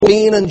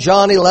14 and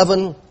John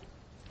 11.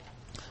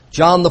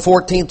 John the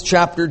 14th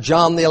chapter,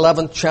 John the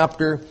 11th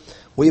chapter.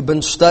 We've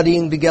been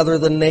studying together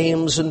the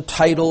names and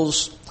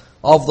titles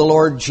of the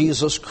Lord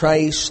Jesus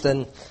Christ,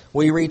 and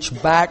we reach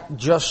back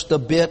just a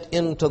bit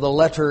into the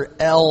letter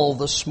L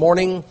this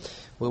morning.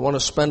 We want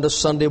to spend a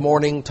Sunday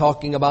morning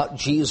talking about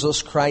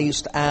Jesus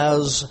Christ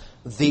as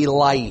the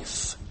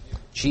life.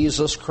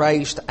 Jesus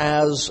Christ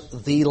as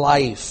the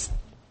life.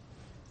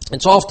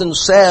 It's often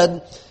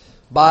said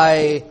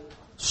by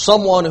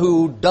someone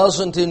who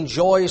doesn't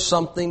enjoy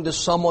something to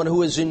someone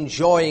who is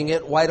enjoying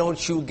it, why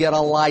don't you get a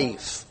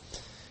life?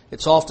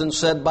 It's often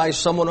said by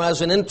someone who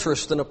has an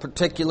interest in a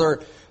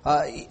particular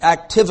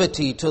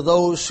activity to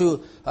those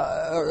who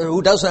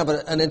doesn't have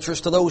an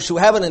interest, to those who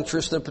have an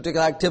interest in a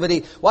particular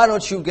activity, why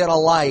don't you get a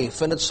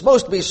life? And it's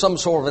supposed to be some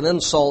sort of an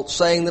insult,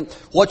 saying that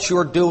what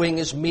you're doing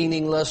is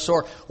meaningless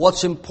or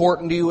what's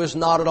important to you is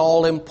not at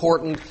all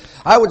important.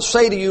 I would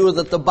say to you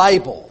that the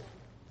Bible,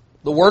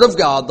 the Word of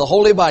God, the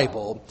Holy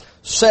Bible,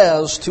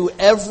 says to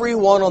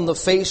everyone on the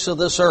face of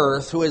this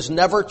earth who has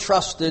never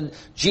trusted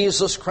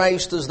Jesus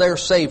Christ as their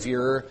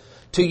Savior,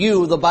 to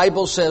you, the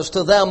Bible says,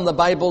 to them, the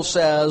Bible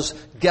says,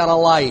 get a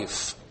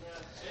life.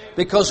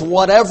 Because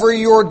whatever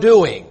you're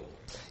doing,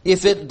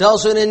 if it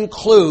doesn't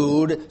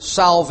include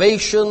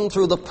salvation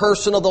through the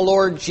person of the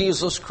Lord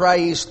Jesus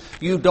Christ,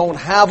 you don't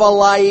have a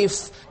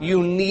life,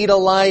 you need a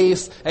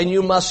life, and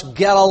you must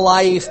get a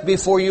life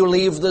before you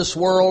leave this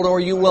world, or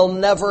you will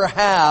never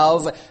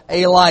have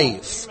a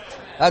life.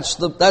 That's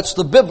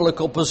the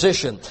biblical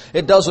position.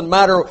 It doesn't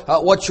matter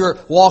what your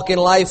walk in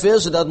life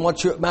is. It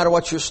doesn't matter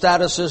what your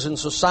status is in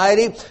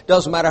society. It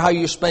doesn't matter how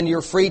you spend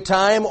your free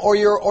time or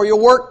your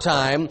work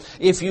time.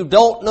 If you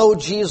don't know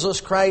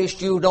Jesus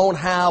Christ, you don't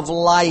have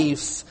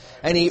life.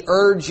 And He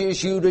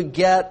urges you to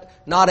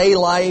get not a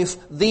life,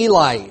 the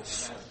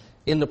life,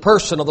 in the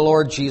person of the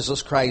Lord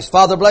Jesus Christ.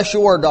 Father, bless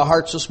your word to our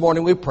hearts this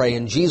morning, we pray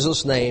in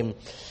Jesus' name.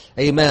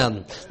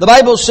 Amen. The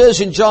Bible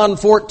says in John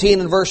 14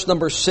 and verse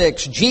number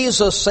 6,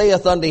 Jesus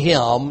saith unto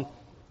him,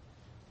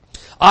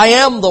 I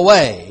am the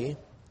way,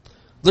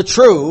 the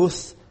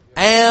truth,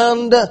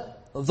 and the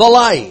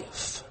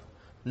life.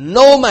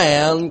 No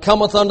man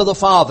cometh unto the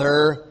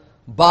Father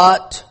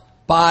but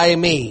by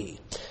me.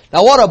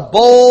 Now what a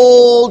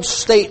bold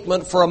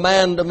statement for a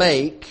man to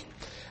make,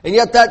 and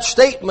yet that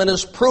statement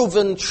is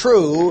proven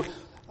true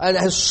and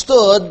has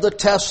stood the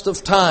test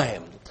of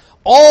time.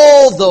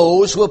 All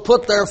those who have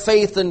put their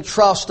faith and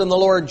trust in the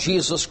Lord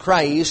Jesus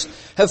Christ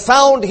have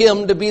found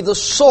Him to be the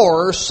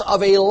source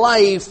of a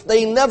life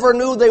they never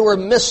knew they were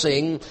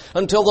missing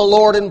until the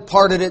Lord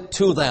imparted it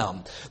to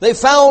them. They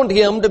found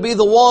Him to be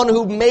the one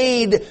who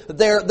made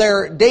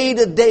their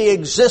day-to-day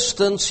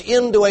existence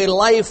into a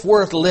life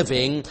worth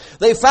living.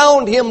 They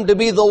found Him to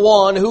be the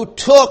one who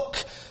took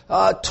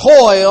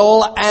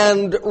toil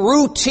and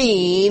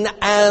routine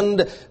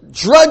and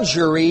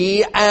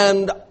drudgery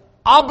and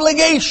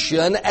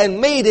obligation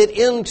and made it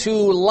into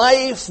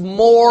life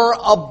more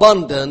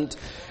abundant.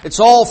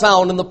 It's all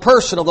found in the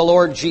person of the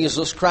Lord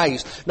Jesus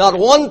Christ. Not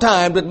one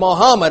time did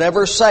Muhammad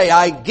ever say,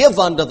 I give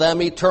unto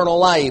them eternal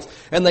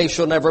life, and they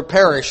shall never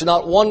perish.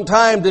 Not one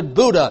time did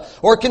Buddha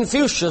or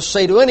Confucius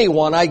say to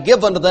anyone, I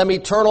give unto them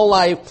eternal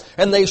life,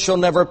 and they shall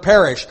never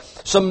perish.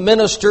 Some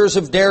ministers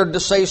have dared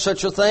to say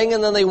such a thing,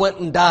 and then they went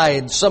and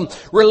died. Some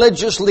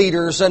religious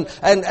leaders and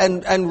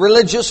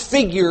religious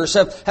figures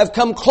have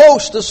come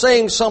close to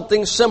saying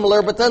something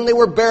similar, but then they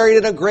were buried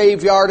in a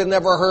graveyard and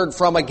never heard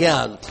from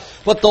again.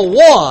 But the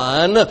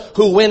one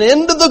who went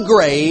into the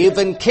grave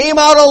and came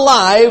out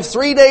alive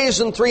 3 days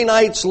and 3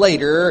 nights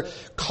later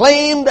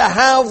claimed to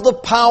have the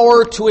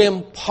power to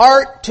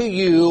impart to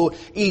you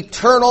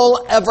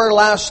eternal,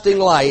 everlasting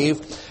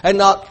life. And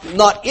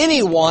not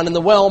anyone in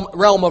the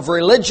realm of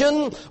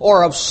religion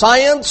or of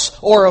science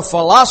or of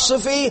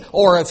philosophy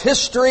or of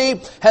history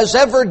has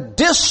ever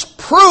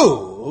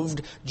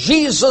disproved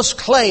Jesus'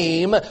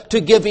 claim to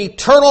give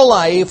eternal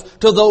life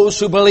to those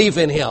who believe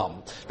in Him.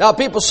 Now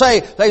people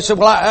say,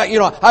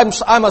 well,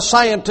 I'm a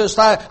scientist,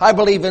 I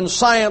believe in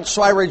science,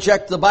 so I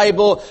reject the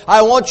Bible.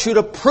 I want you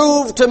to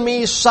prove to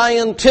me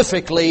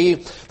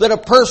scientifically that a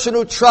person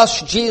who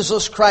trusts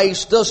Jesus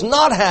Christ does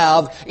not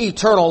have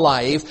eternal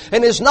life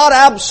and is not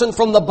absent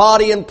from the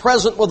body and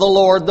present with the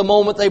Lord the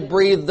moment they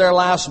breathe their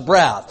last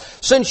breath.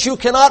 Since you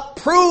cannot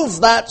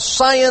prove that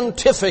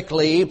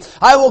scientifically,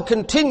 I will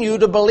continue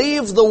to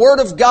believe the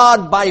Word of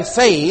God by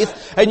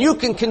faith, and you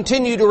can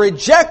continue to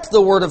reject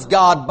the Word of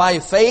God by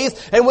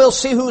faith, and we'll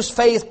see whose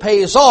faith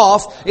pays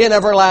off in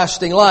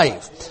everlasting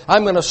life.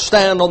 I'm going to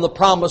stand on the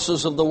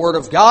promises of the Word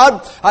of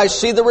God. I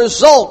see the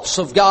results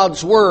of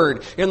God's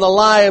Word in the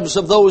lives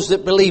of those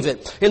that believe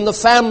it, in the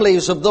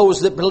families of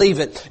those that believe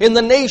it, in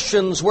the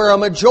nations where a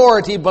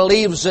majority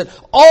believes it.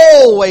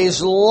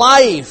 Always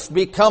life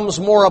becomes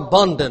more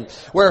abundant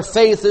where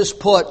faith is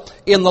put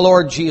in the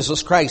Lord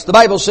Jesus Christ. The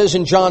Bible says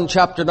in John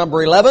chapter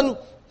number 11,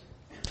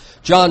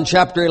 John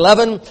chapter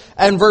 11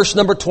 and verse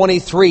number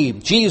 23,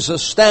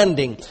 Jesus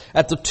standing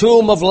at the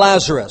tomb of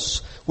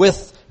Lazarus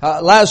with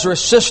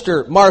Lazarus'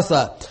 sister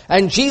Martha.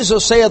 And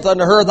Jesus saith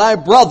unto her, Thy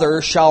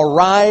brother shall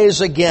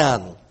rise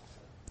again.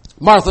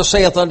 Martha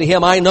saith unto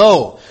him, I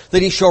know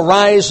that he shall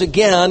rise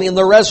again in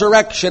the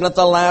resurrection at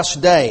the last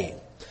day.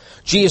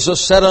 Jesus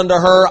said unto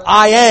her,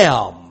 I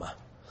am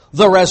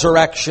the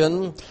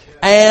resurrection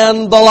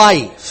and the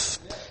life.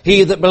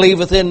 He that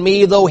believeth in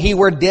me, though he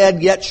were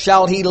dead, yet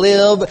shall he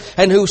live.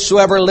 And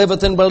whosoever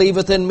liveth and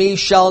believeth in me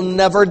shall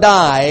never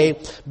die.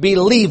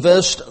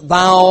 Believest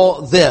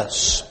thou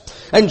this?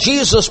 And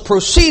Jesus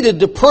proceeded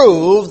to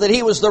prove that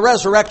he was the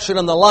resurrection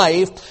and the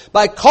life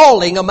by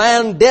calling a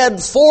man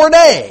dead 4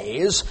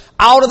 days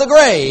out of the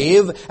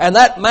grave. And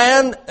that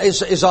man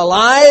is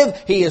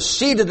alive. He is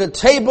seated at a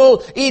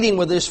table, eating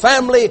with his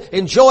family,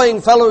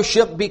 enjoying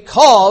fellowship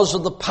because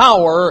of the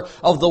power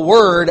of the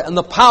Word and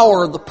the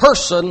power of the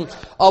person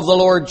of the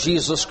Lord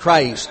Jesus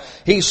Christ.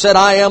 He said,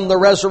 I am the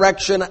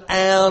resurrection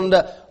and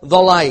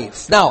the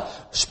life. Now,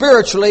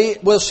 spiritually,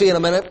 we'll see in a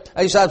minute,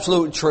 it's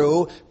absolutely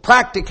true.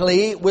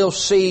 Practically, we'll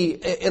see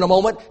in a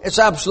moment, it's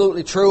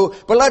absolutely true.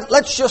 But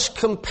let's just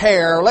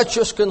compare, let's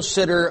just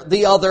consider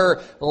the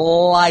other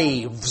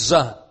lives.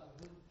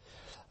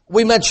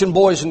 We mentioned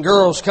boys and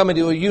girls coming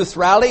to a youth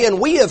rally, and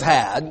we have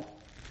had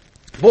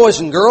boys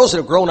and girls that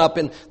have grown up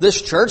in this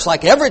church,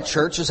 like every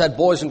church has had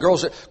boys and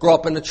girls that grow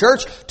up in the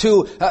church,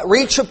 to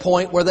reach a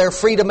point where they're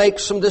free to make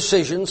some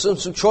decisions and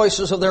some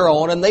choices of their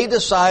own, and they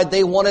decide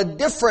they want a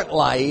different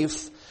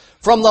life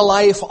from the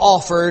life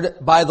offered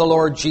by the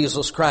Lord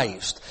Jesus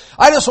Christ.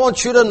 I just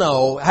want you to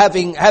know,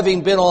 having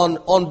been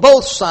on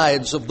both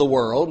sides of the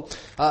world,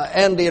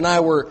 Andy and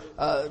I were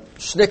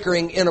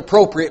snickering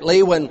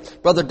inappropriately when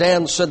Brother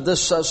Dan said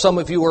this, some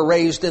of you were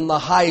raised in the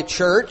high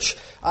church.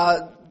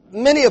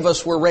 Many of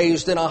us were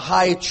raised in a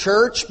high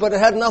church, but it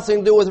had nothing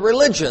to do with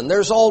religion.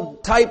 There's all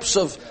types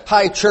of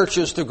high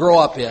churches to grow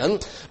up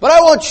in. But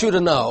I want you to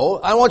know,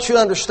 I want you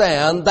to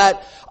understand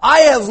that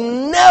I have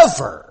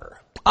never,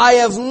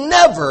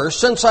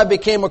 since I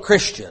became a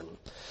Christian,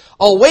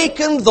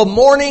 awakened the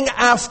morning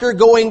after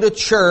going to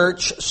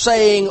church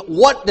saying,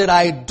 what did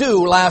I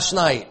do last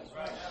night?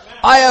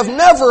 I have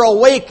never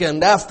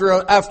awakened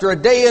after a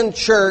day in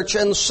church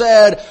and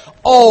said,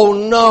 oh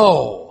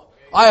no,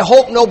 I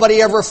hope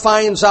nobody ever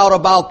finds out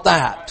about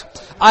that.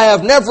 I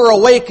have never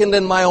awakened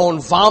in my own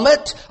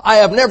vomit. I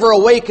have never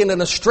awakened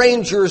in a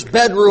stranger's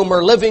bedroom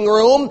or living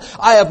room.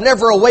 I have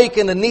never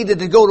awakened and needed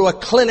to go to a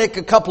clinic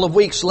a couple of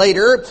weeks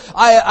later.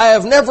 I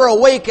have never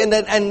awakened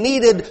and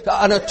needed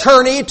an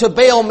attorney to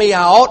bail me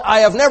out. I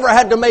have never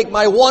had to make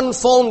my one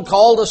phone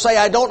call to say,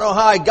 I don't know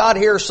how I got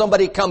here,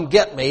 somebody come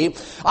get me.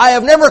 I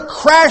have never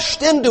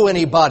crashed into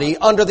anybody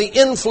under the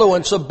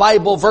influence of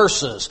Bible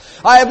verses.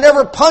 I have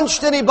never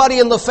punched anybody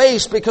in the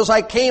face because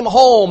I came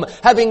home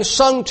having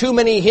sung too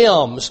many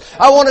hymns.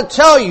 I want to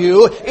tell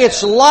you,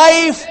 it's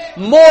life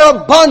more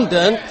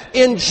abundant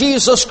in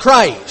Jesus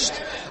Christ.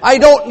 I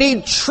don't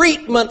need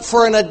treatment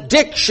for an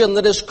addiction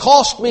that has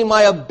cost me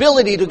my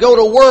ability to go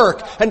to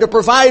work and to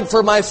provide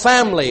for my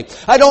family.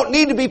 I don't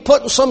need to be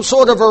put in some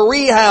sort of a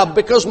rehab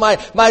because my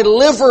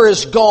liver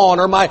is gone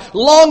or my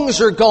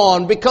lungs are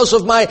gone because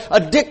of my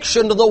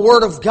addiction to the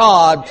Word of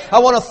God. I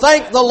want to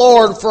thank the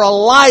Lord for a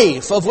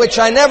life of which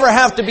I never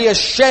have to be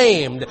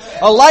ashamed.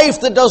 A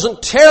life that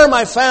doesn't tear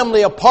my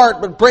family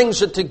apart but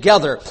brings it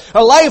together.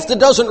 A life that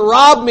doesn't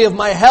rob me of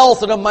my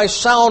health and of my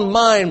sound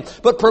mind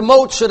but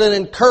promotes it and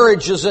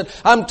encourages it.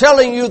 I'm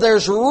telling you,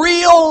 there's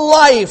real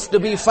life to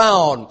be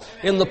found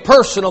in the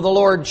person of the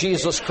Lord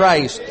Jesus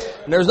Christ.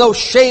 And there's no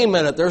shame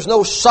in it. There's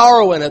no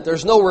sorrow in it.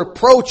 There's no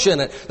reproach in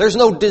it. There's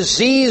no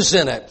disease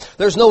in it.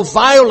 There's no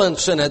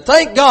violence in it.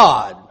 Thank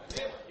God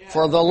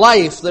for the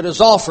life that is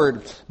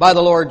offered by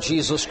the Lord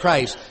Jesus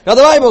Christ. Now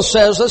the Bible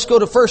says, let's go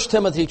to 1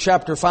 Timothy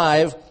chapter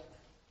 5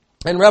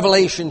 and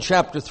Revelation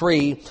chapter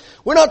 3.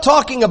 We're not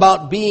talking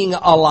about being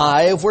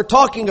alive. We're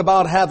talking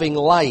about having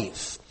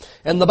life.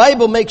 And the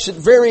Bible makes it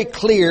very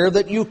clear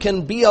that you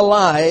can be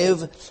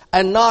alive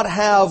and not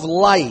have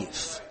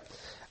life.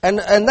 And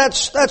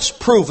that's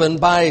proven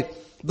by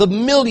the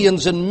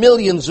millions and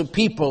millions of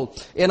people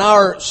in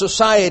our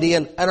society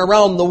and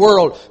around the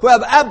world who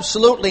have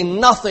absolutely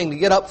nothing to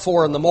get up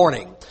for in the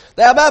morning.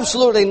 They have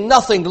absolutely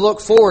nothing to look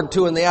forward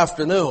to in the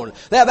afternoon.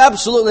 They have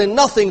absolutely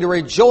nothing to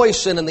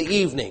rejoice in the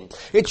evening.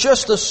 It's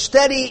just a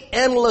steady,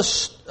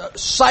 endless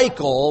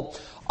cycle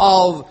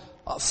of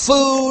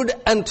food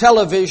and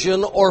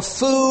television, or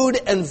food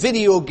and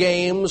video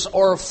games,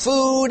 or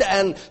food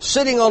and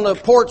sitting on the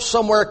porch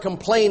somewhere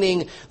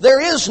complaining.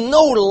 There is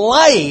no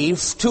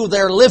life to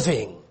their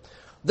living.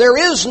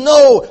 There is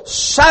no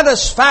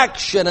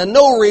satisfaction and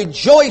no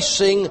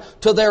rejoicing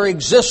to their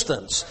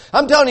existence.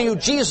 I'm telling you,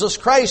 Jesus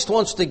Christ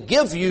wants to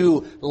give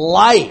you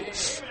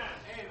life.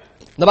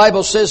 The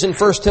Bible says in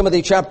 1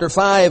 Timothy chapter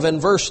 5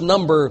 and verse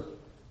number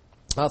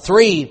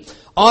 3,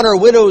 honor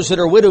widows that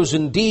are widows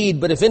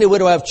indeed, but if any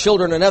widow have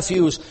children and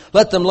nephews,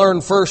 let them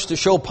learn first to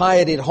show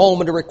piety at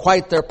home and to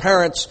requite their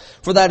parents,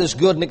 for that is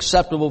good and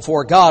acceptable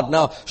before God.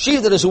 Now, she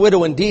that is a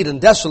widow indeed and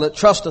desolate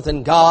trusteth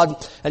in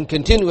God, and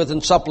continueth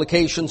in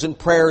supplications and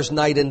prayers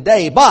night and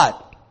day.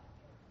 But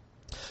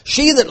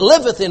she that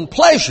liveth in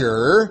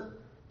pleasure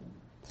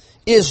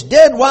is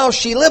dead while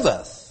she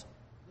liveth.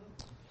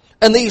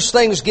 And these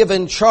things give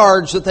in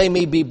charge that they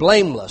may be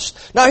blameless.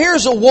 Now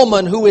here's a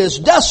woman who is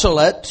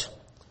desolate,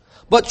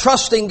 but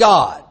trusting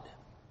God.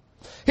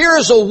 Here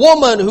is a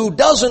woman who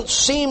doesn't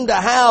seem to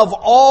have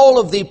all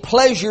of the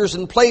pleasures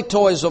and play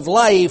toys of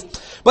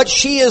life, but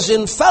she is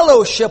in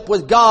fellowship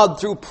with God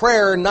through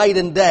prayer night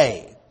and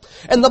day.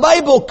 And the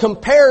Bible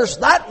compares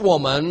that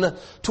woman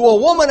to a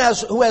woman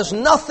who has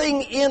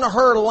nothing in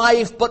her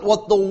life but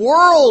what the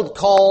world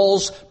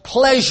calls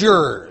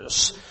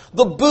pleasures.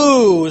 The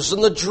booze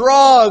and the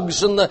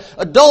drugs and the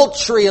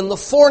adultery and the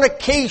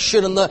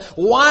fornication and the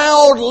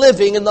wild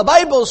living. And the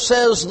Bible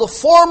says the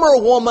former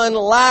woman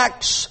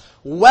lacks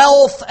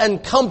wealth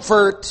and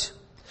comfort,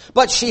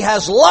 but she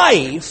has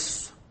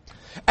life.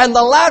 And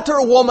the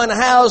latter woman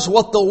has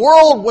what the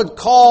world would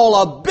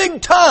call a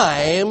big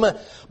time,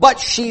 but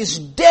she's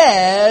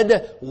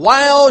dead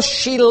while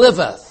she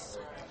liveth.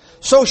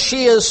 So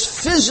she is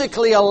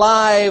physically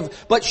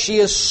alive, but she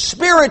is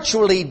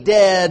spiritually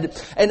dead,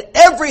 and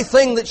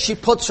everything that she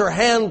puts her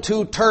hand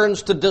to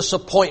turns to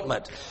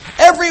disappointment.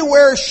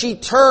 Everywhere she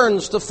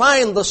turns to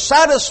find the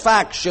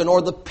satisfaction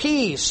or the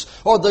peace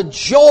or the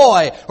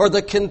joy or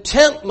the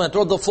contentment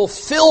or the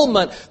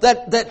fulfillment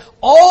that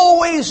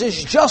always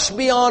is just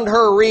beyond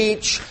her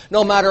reach,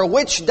 no matter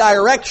which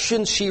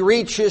direction she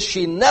reaches,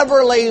 she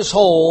never lays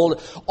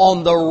hold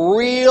on the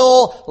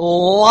real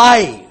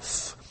life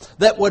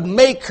that would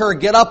make her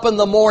get up in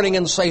the morning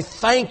and say,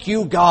 thank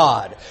you,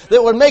 God.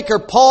 That would make her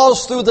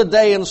pause through the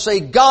day and say,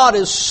 God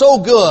is so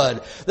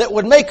good. That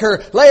would make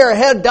her lay her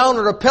head down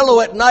on her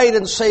pillow at night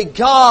and say,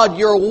 God,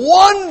 you're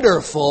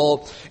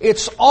wonderful.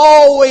 It's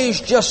always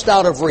just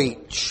out of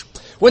reach.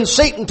 When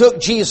Satan took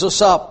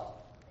Jesus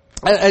up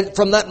and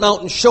from that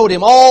mountain, showed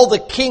him all the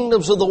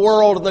kingdoms of the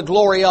world and the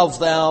glory of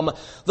them,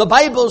 the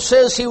Bible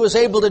says he was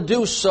able to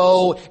do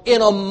so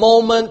in a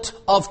moment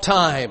of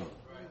time.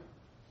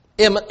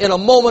 In a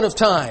moment of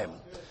time.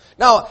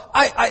 Now,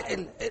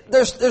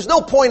 there's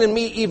no point in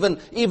me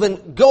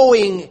even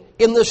going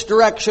in this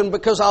direction,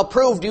 because I'll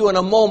prove to you in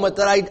a moment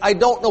that I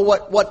don't know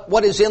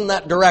what is in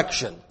that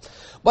direction.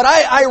 But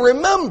I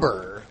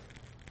remember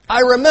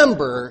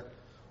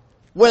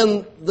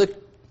when the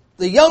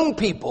young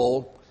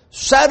people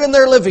sat in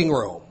their living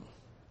room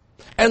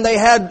and they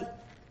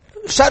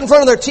sat in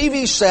front of their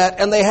TV set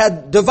and they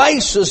had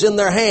devices in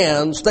their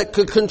hands that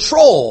could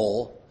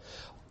control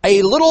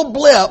a little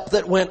blip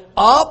that went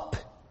up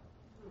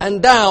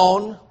and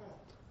down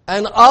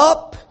and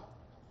up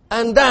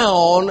and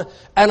down,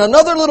 and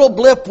another little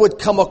blip would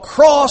come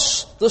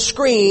across the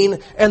screen,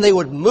 and they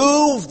would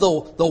move the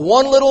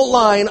one little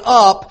line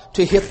up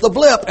to hit the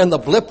blip, and the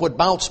blip would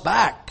bounce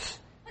back.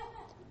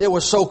 It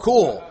was so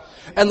cool.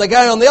 And the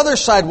guy on the other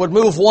side would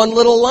move one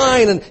little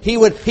line, and he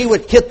would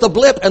hit the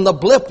blip, and the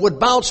blip would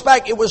bounce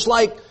back. It was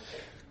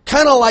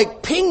kind of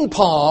like ping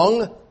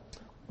pong,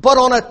 but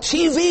on a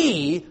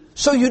TV.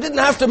 So you didn't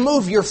have to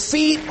move your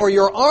feet or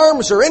your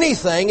arms or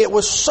anything. It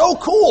was so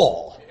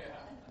cool.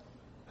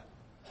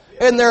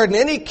 And there isn't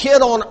any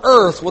kid on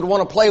earth would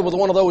want to play with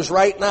one of those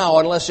right now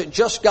unless it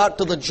just got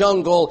to the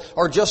jungle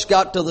or just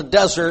got to the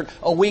desert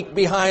a week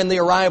behind the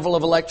arrival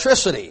of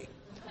electricity.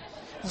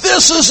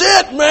 This is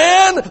it,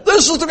 man.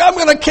 I'm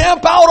going to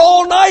camp out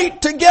all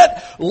night to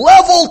get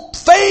level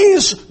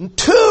phase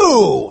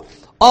 2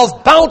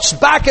 of bounce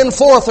back and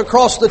forth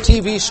across the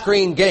TV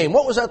screen game.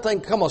 What was that thing?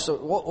 Come on,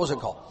 what was it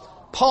called?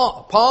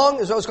 Pong?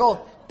 Is that what it's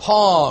called?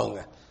 Pong.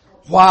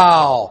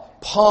 Wow.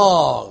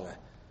 Pong.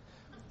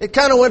 It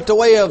kind of went the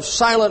way of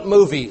silent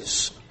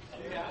movies.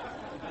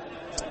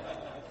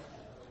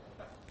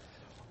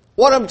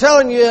 What I'm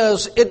telling you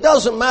is, it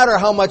doesn't matter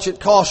how much it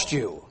cost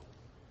you.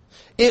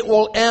 It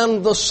will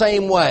end the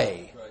same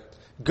way.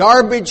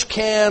 Garbage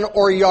can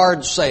or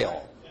yard sale.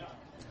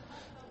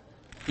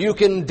 You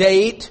can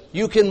date,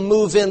 you can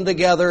move in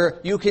together,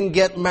 you can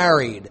get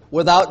married.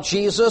 Without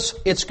Jesus,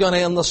 it's going to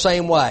end the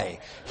same way.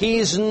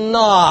 He's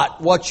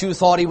not what you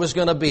thought he was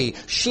going to be.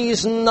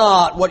 She's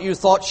not what you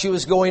thought she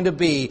was going to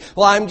be.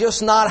 Well, I'm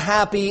just not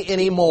happy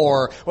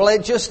anymore. Well,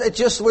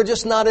 we're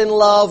just not in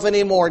love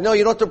anymore. No,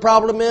 you know what the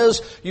problem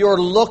is? You're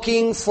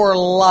looking for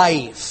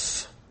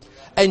life.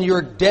 And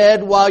you're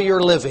dead while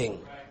you're living.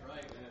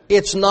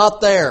 It's not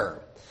there.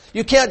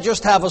 You can't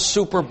just have a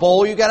Super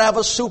Bowl. You got to have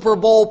a Super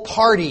Bowl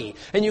party.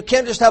 And you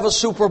can't just have a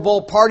Super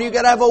Bowl party. You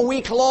got to have a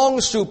week-long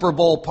Super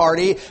Bowl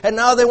party. And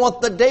now they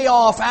want the day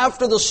off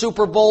after the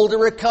Super Bowl to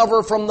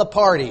recover from the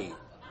party.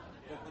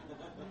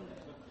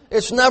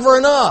 It's never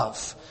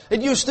enough.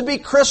 It used to be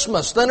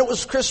Christmas. Then it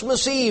was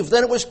Christmas Eve.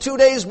 Then it was 2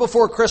 days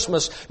before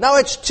Christmas. Now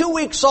it's 2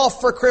 weeks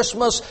off for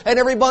Christmas, and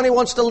everybody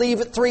wants to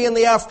leave at 3 in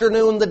the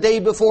afternoon the day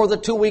before the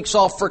 2 weeks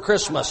off for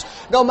Christmas.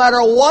 No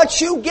matter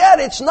what you get,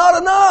 it's not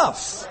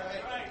enough.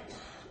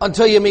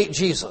 Until you meet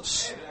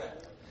Jesus.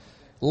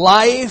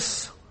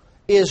 Life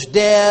is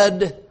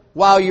dead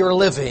while you're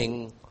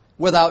living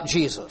without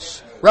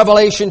Jesus.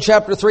 Revelation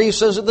chapter 3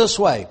 says it this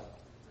way.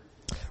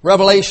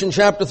 Revelation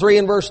chapter 3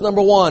 and verse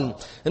number 1.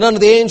 And unto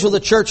the angel of the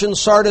church in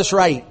Sardis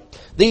write,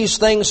 These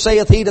things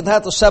saith he that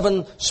hath the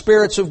 7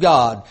 spirits of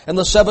God and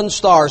the 7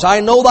 stars.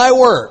 I know thy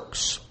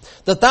works,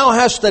 that thou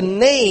hast a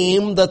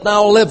name that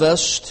thou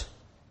livest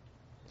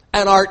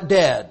and art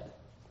dead.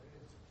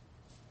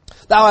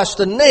 Thou hast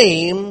a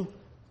name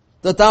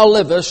that thou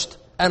livest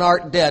and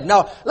art dead.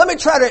 Now, let me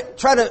try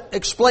to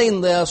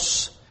explain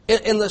this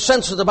in the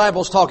sense that the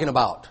Bible is talking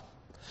about.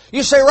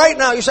 You say right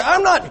now, you say,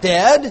 I'm not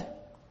dead.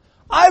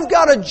 I've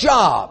got a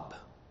job.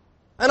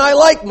 And I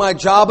like my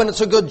job, and it's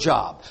a good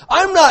job.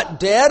 I'm not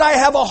dead. I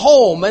have a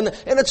home, and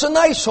it's a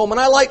nice home, and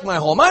I like my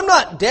home. I'm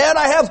not dead.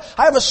 I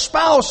have a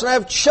spouse, and I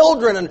have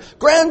children, and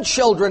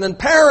grandchildren, and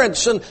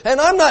parents, and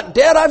I'm not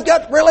dead. I've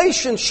got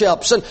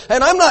relationships, and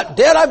I'm not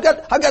dead. I've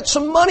got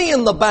some money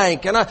in the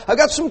bank, and I've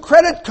got some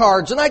credit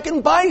cards, and I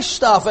can buy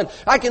stuff, and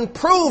I can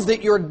prove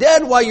that you're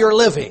dead while you're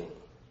living.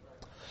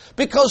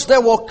 Because there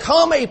will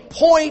come a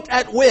point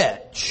at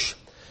which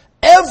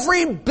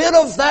every bit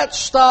of that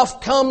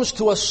stuff comes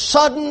to a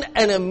sudden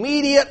and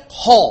immediate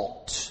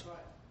halt.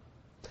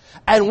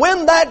 And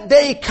when that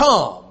day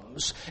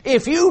comes,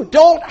 if you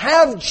don't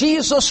have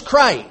Jesus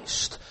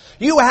Christ,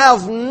 you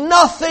have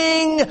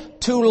nothing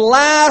to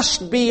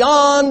last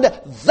beyond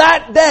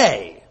that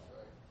day.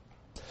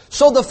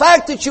 So the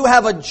fact that you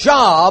have a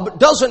job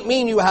doesn't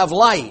mean you have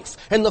life.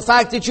 And the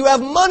fact that you have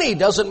money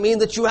doesn't mean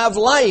that you have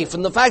life.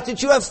 And the fact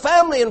that you have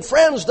family and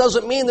friends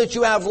doesn't mean that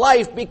you have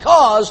life,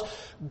 because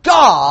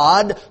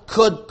God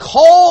could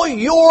call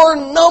your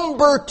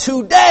number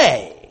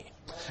today.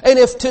 And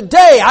if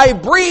today I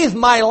breathe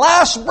my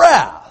last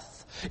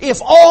breath,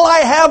 if all I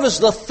have is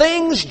the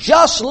things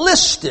just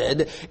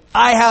listed,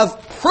 I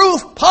have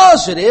proof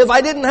positive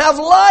I didn't have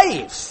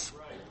life.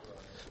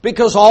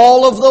 Because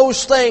all of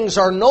those things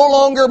are no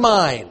longer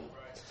mine.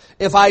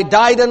 If I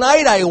die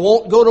tonight, I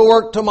won't go to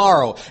work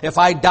tomorrow. If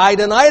I die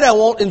tonight, I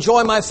won't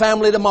enjoy my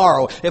family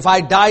tomorrow. If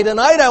I die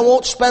tonight, I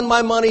won't spend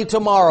my money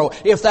tomorrow.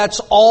 If that's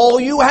all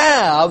you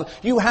have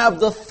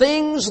the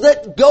things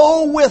that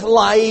go with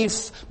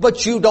life,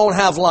 but you don't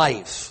have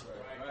life.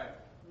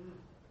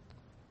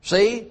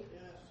 See?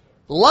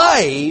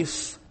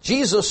 Life,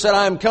 Jesus said,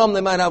 I am come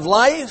they might have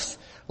life,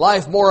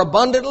 life more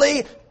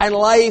abundantly, and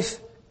life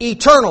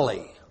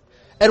eternally.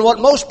 And what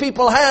most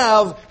people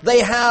have,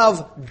 they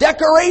have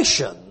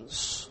decorations.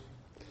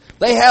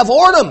 They have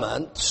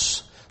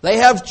ornaments, they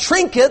have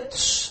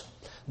trinkets,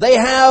 they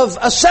have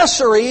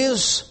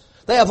accessories,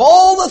 they have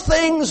all the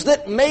things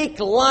that make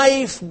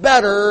life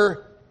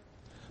better,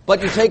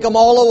 but you take them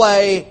all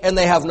away and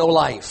they have no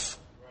life.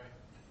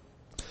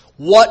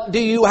 What do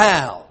you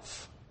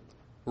have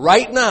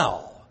right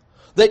now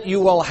that you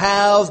will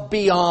have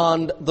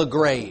beyond the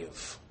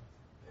grave?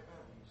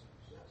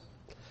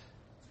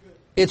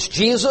 It's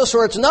Jesus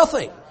or it's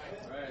nothing.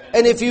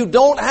 And if you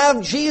don't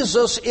have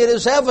Jesus, it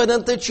is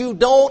evident that you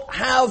don't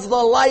have the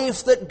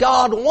life that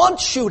God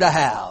wants you to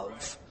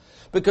have.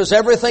 Because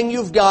everything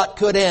you've got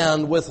could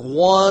end with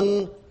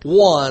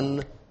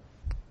one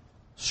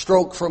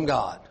stroke from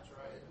God.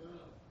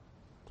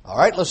 All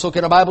right, let's look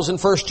at our Bibles in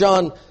 1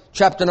 John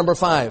chapter number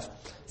 5.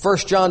 1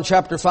 John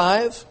chapter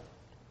 5.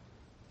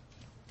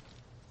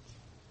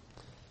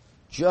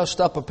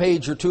 Just up a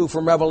page or two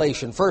from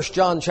Revelation. 1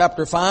 John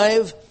chapter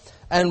 5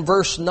 and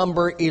verse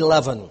number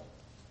 11.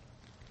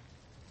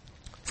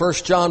 1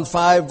 John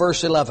 5,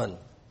 verse 11.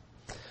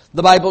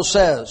 The Bible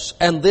says,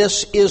 and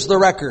this is the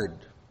record,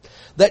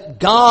 that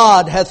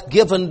God hath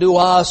given to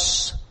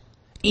us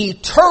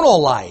eternal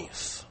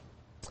life,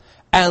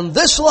 and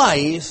this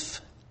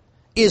life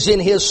is in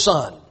His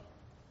Son.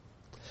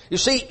 You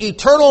see,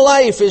 eternal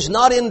life is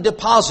not in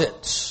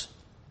deposits.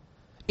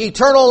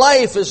 Eternal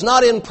life is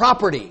not in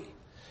property.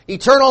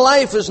 Eternal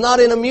life is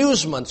not in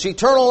amusements.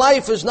 Eternal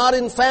life is not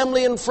in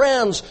family and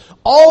friends.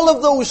 All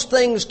of those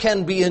things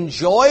can be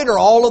enjoyed, or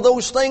all of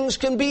those things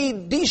can be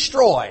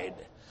destroyed.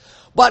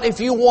 But if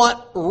you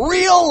want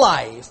real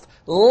life,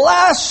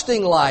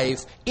 lasting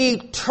life,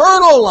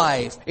 eternal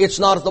life, it's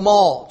not at the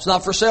mall. It's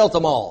not for sale at the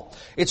mall.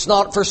 It's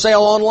not for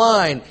sale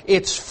online.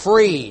 It's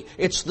free.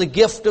 It's the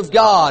gift of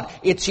God.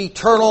 It's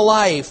eternal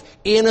life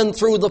in and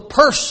through the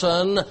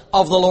person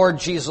of the Lord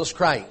Jesus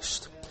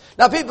Christ.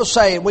 Now people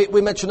say,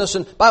 we mentioned this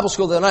in Bible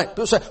school the other night,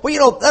 people say, well, you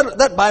know,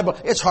 that Bible,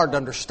 it's hard to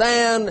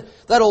understand.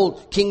 That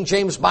old King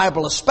James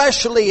Bible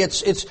especially,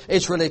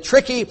 it's really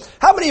tricky.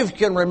 How many of you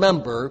can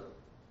remember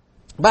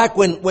back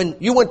when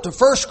you went to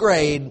first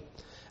grade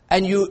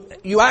and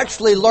you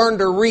actually learned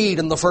to read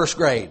in the first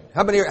grade?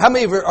 How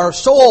many of you are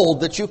so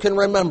old that you can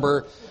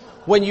remember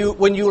when you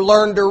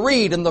learned to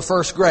read in the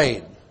first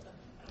grade?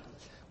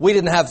 We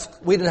didn't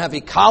have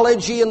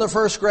ecology in the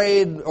first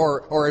grade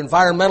or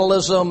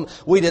environmentalism.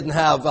 We didn't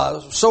have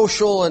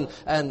social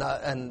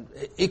and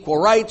equal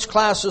rights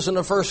classes in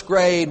the first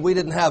grade. We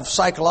didn't have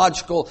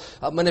psychological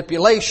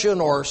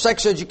manipulation or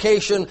sex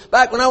education.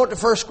 Back when I went to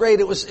first grade,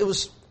 it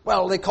was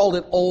well, they called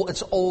it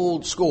it's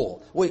old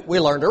school.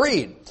 We learned to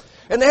read.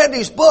 And they had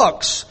these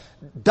books,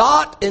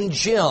 Dot and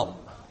Jim.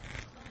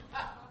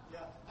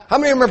 How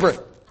many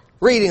remember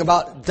reading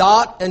about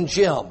Dot and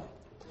Jim?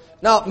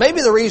 Now,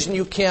 maybe the reason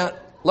you can't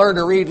learn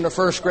to read in the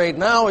first grade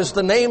now is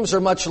the names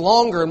are much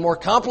longer and more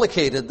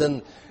complicated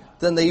than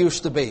they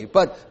used to be.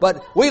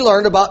 But we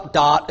learned about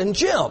Dot and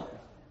Jim.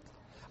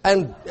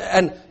 And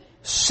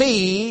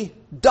see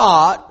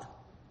dot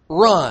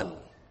run.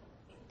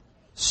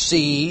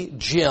 See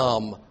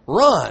Jim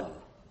run.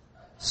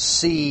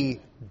 See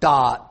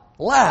dot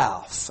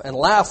laugh. And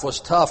laugh was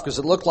tough because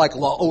it looked like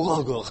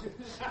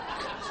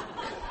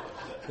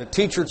the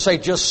teacher would say,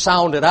 just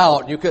sound it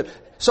out. You could.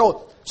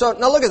 So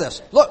now look at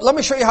this. Look, let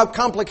me show you how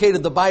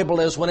complicated the Bible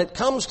is when it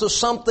comes to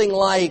something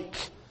like,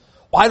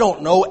 I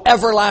don't know,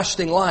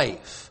 everlasting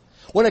life.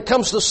 When it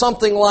comes to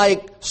something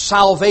like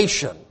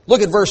salvation.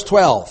 Look at verse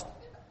 12.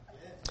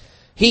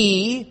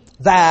 He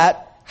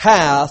that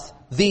hath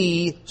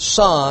the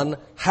Son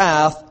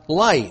hath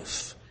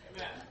life.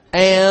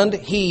 And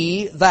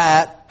he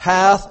that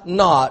hath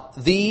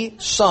not the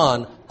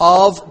Son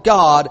of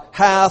God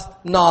hath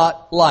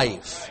not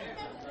life.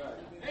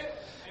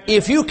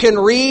 If you can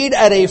read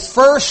at a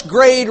first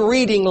grade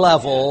reading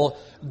level,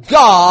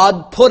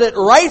 God put it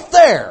right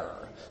there.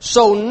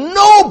 So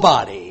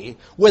nobody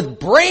with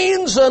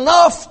brains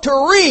enough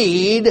to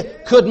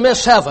read could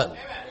miss heaven.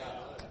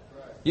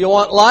 You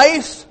want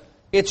life?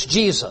 It's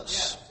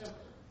Jesus.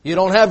 You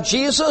don't have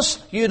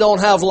Jesus, you don't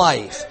have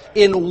life.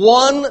 In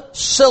one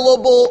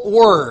syllable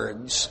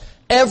words,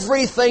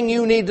 everything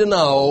you need to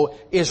know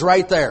is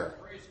right there.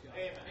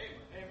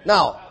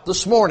 Now,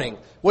 this morning,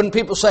 when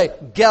people say,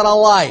 get a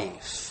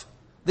life,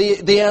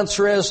 the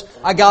answer is,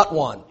 I got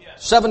one.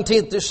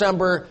 17th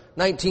December,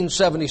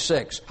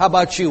 1976. How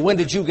about you? When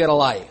did you get a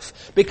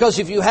life? Because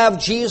if you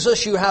have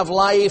Jesus, you have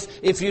life.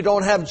 If you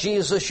don't have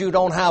Jesus, you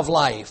don't have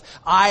life.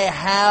 I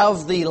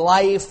have the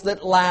life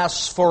that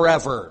lasts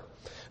forever.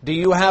 Do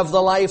you have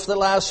the life that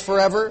lasts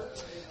forever?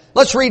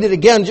 Let's read it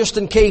again, just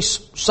in case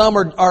some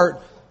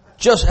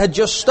had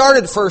just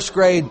started first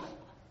grade.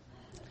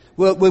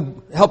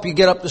 We'll help you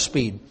get up to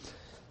speed.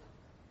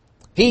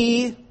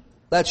 He,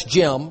 that's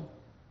Jim,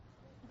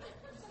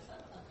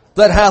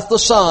 that hath the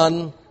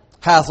Son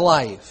hath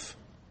life.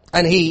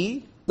 And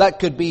he, that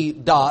could be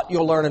dot.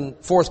 You'll learn in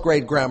fourth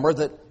grade grammar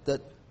that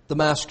the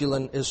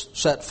masculine is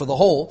set for the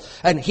whole.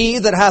 And he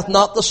that hath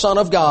not the Son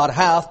of God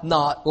hath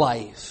not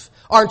life.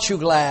 Aren't you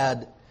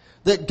glad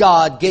that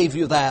God gave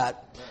you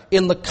that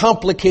in the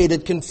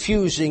complicated,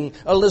 confusing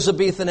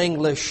Elizabethan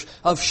English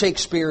of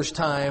Shakespeare's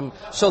time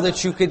so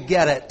that you could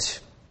get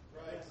it?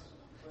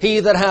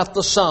 He that hath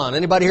the Son.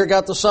 Anybody here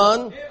got the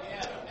Son?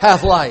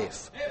 Hath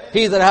life.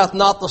 He that hath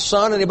not the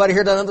Son. Anybody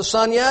here doesn't have the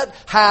Son yet?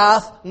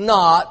 Hath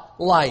not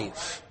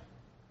life.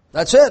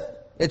 That's it.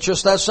 It's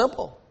just that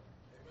simple.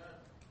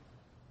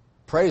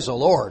 Praise the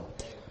Lord.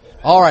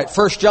 All right,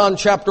 1 John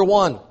chapter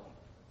 1.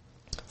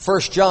 1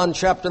 John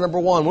chapter number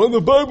 1. Well,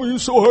 the Bible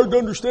is so hard to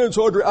understand,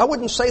 so hard to... I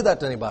wouldn't say that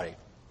to anybody.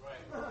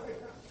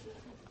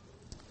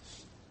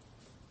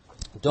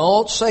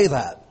 Don't say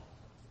that.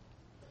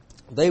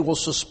 They will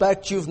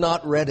suspect you've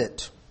not read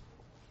it.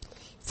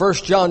 1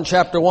 John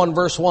chapter 1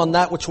 verse 1,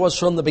 that which was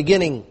from the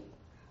beginning,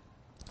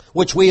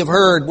 which we have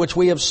heard, which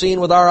we have seen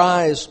with our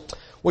eyes,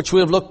 which we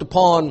have looked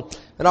upon,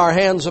 and our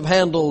hands have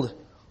handled,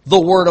 the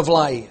word of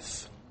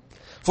life.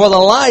 For the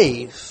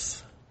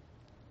life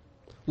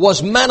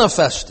was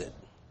manifested,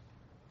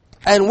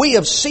 and we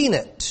have seen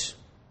it,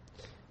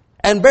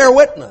 and bear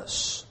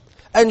witness,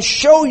 and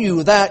show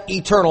you that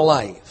eternal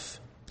life,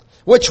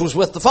 which was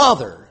with the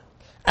Father,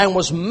 and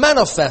was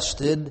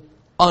manifested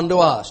unto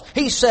us.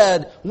 He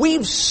said,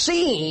 we've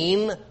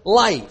seen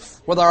life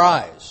with our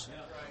eyes.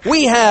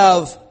 We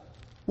have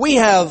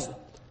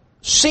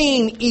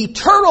seen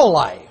eternal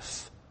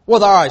life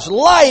with our eyes.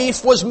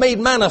 Life was made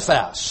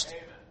manifest.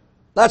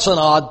 That's an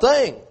odd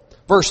thing.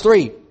 Verse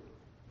 3,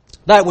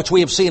 that which we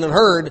have seen and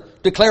heard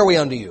declare we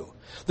unto you,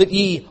 that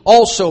ye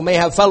also may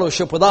have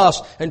fellowship with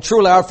us. And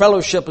truly our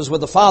fellowship is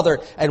with the Father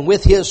and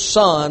with His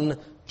Son,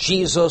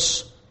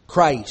 Jesus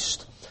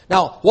Christ.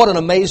 Now, what an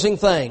amazing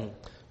thing.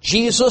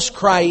 Jesus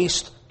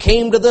Christ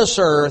came to this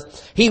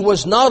earth. He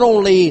was not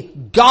only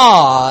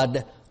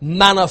God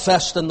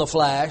manifest in the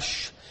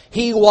flesh,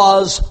 He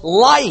was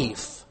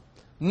life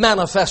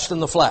manifest in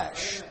the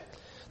flesh.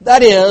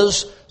 That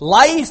is,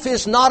 life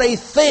is not a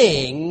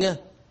thing,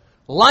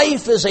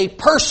 life is a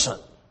person.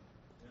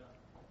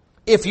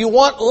 If you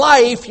want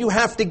life, you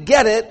have to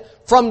get it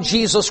from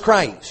Jesus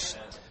Christ.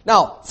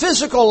 Now,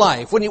 physical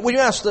life, when you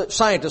ask the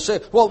scientists,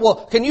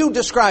 well,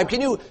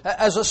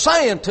 as a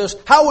scientist,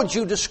 how would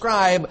you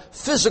describe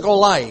physical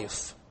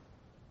life?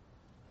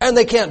 And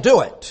they can't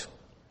do it.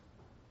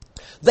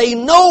 They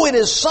know it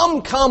is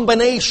some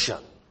combination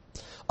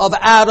of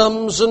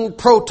atoms and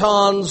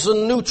protons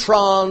and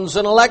neutrons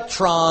and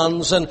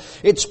electrons, and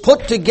it's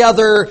put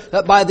together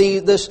by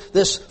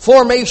this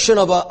formation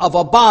of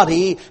a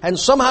body, and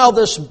somehow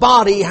this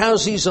body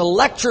has these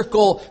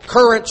electrical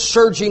currents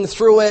surging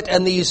through it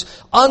and these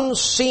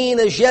unseen,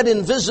 as yet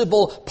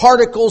invisible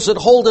particles that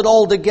hold it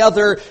all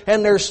together,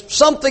 and there's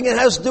something that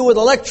has to do with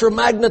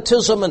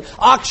electromagnetism and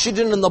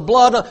oxygen in the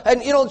blood, and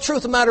the truth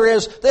of the matter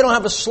is they don't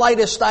have the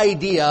slightest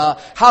idea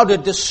how to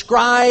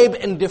describe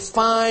and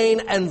define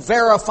and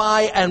verify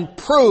and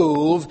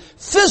prove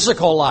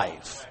physical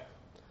life.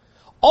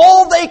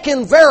 All they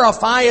can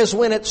verify is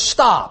when it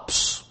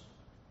stops.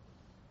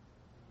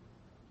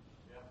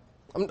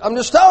 I'm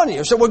just telling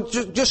you. So well,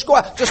 just go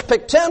out. Just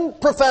pick 10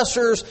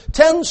 professors,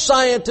 10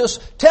 scientists,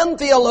 10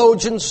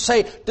 theologians,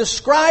 say,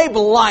 describe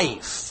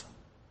life.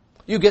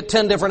 You get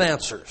 10 different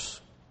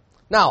answers.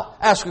 Now,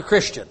 ask a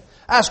Christian.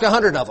 Ask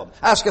 100 of them.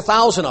 Ask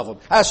 1,000 of them.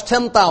 Ask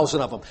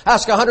 10,000 of them.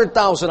 Ask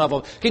 100,000 of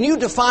them. Can you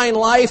define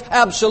life?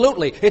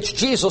 Absolutely. It's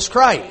Jesus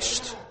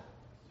Christ.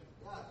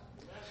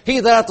 He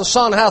that hath the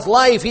Son hath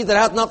life. He that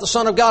hath not the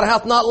Son of God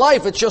hath not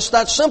life. It's just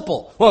that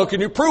simple. Well,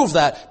 can you prove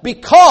that?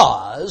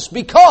 Because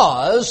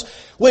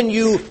when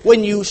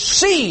you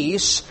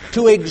cease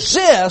to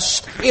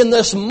exist in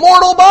this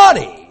mortal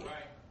body,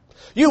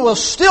 you will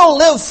still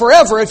live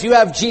forever if you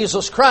have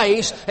Jesus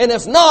Christ, and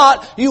if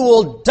not, you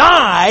will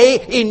die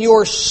in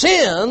your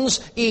sins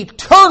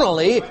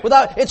eternally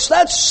without. It's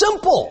that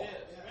simple.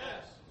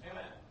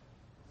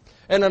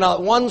 And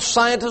not one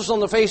scientist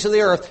on the face of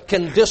the earth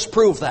can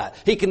disprove that.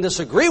 He can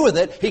disagree with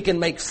it. He can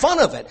make fun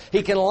of it.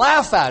 He can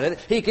laugh at it.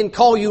 He can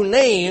call you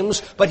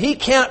names, but he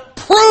can't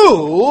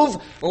prove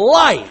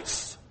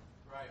life.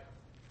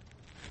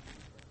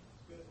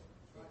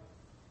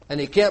 And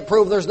he can't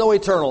prove there's no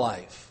eternal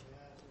life.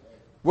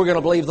 We're going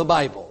to believe the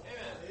Bible.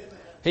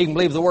 He can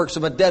believe the works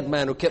of a dead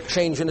man who kept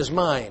changing his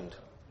mind.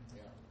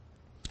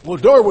 Well,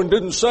 Darwin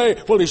didn't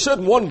say, well, he said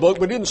in one book,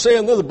 but he didn't say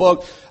in the other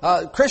book.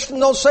 Christians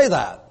don't say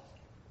that.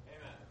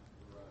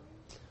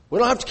 We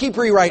don't have to keep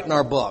rewriting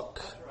our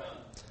book.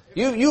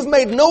 You've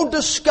made no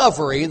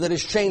discovery that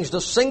has changed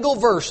a single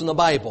verse in the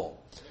Bible.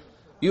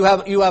 You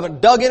haven't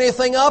dug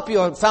anything up. You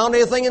haven't found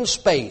anything in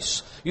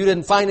space. You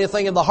didn't find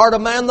anything in the heart of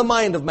man, the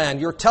mind of man.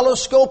 Your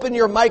telescope and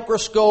your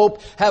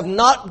microscope have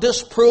not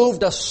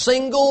disproved a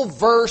single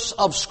verse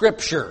of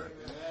Scripture.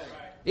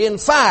 In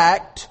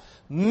fact,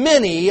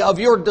 many of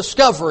your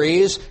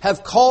discoveries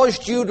have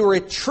caused you to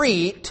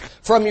retreat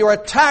from your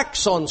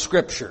attacks on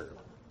Scripture.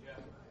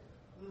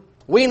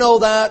 We know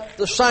that.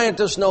 The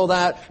scientists know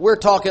that. We're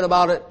talking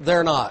about it.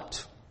 They're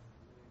not.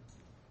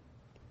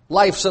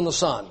 Life's in the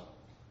Son.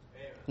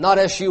 Not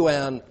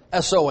S-U-N,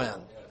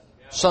 S-O-N.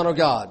 Son of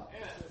God.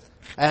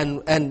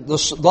 And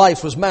the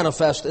life was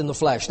manifest in the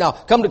flesh. Now,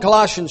 come to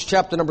Colossians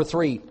chapter number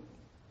 3.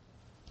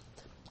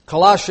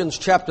 Colossians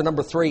chapter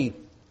number 3.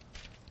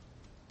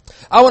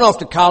 I went off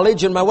to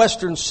college. In my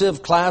Western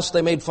Civ class,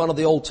 they made fun of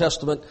the Old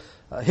Testament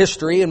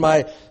history. In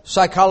my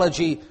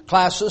psychology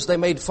classes, they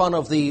made fun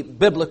of the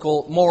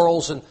biblical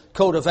morals and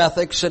code of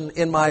ethics. And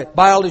in my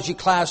biology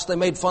class, they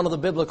made fun of the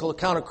biblical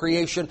account of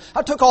creation.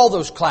 I took all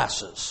those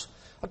classes.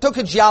 I took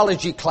a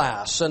geology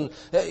class, and,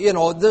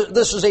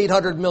 this is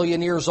 800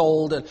 million years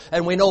old,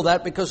 and we know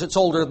that because it's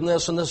older than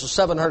this, and this is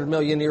 700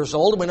 million years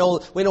old. And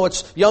we know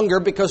it's younger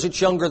because it's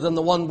younger than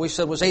the one we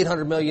said was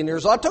 800 million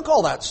years old. I took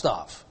all that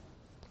stuff.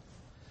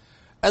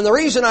 And the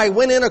reason I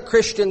went in a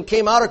Christian,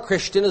 came out a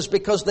Christian, is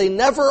because they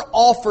never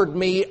offered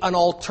me an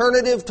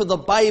alternative to the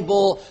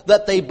Bible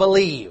that they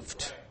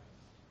believed.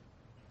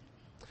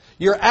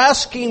 You're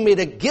asking me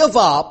to give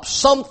up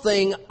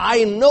something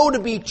I know to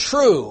be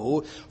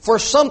true for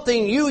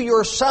something you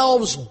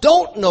yourselves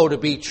don't know to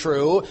be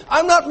true.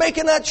 I'm not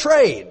making that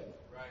trade.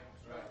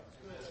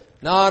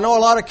 Now, I know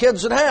a lot of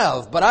kids that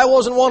have, but I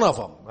wasn't one of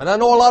them. And I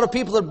know a lot of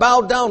people that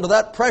bowed down to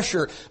that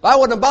pressure. I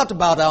wasn't about to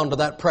bow down to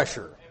that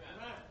pressure.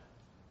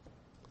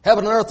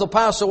 Heaven and earth will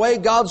pass away.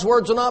 God's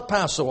words will not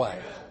pass away.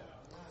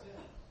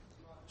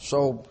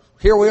 So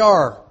here we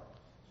are.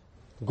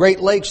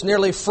 Great Lakes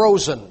nearly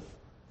frozen.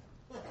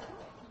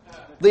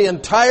 The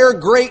entire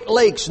Great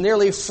Lakes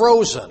nearly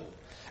frozen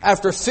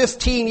after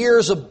 15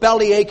 years of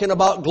belly aching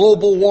about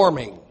global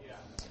warming.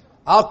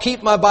 I'll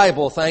keep my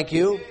Bible, thank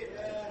you.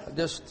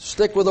 Just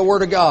stick with the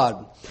Word of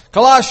God.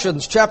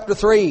 Colossians chapter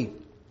 3,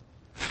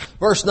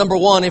 verse number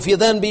 1. If you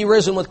then be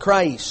risen with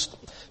Christ,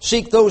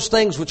 seek those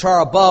things which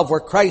are above, where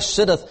Christ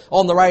sitteth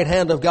on the right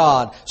hand of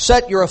God.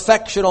 Set your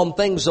affection on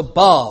things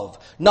above,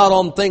 not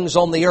on things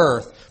on the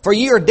earth. For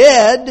ye are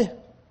dead,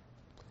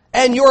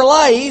 and your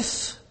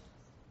life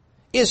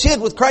is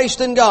hid with Christ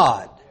in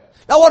God.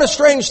 Now what a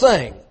strange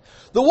thing.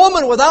 The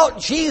woman without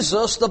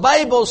Jesus, the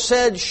Bible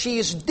said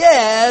she's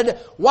dead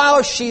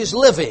while she's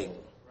living.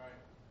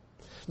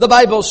 The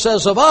Bible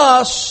says of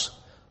us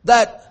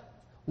that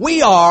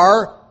we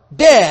are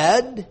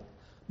dead,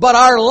 but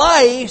our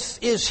life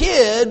is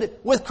hid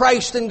with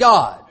Christ in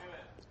God.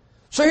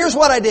 So here's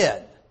what I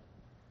did.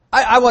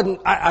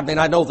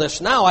 I know this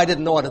now. I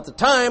didn't know it at the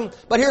time,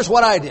 but here's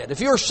what I did.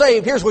 If you're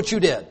saved, here's what you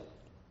did.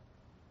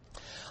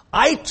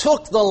 I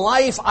took the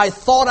life I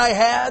thought I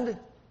had,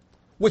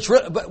 which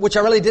I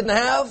really didn't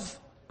have,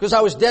 because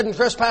I was dead in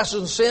trespasses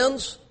and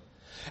sins.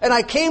 And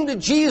I came to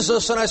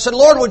Jesus and I said,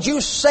 Lord, would you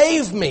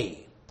save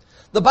me?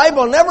 The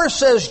Bible never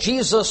says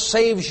Jesus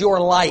saves your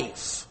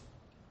life.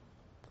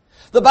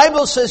 The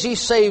Bible says He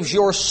saves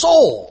your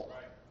soul.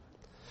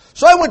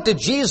 So I went to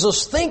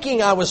Jesus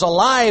thinking I was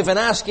alive and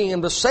asking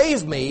Him to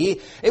save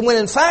me, and when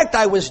in fact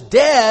I was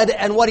dead,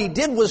 and what He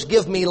did was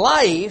give me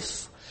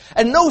life.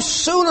 And no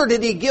sooner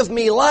did He give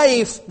me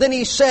life than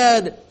He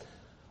said,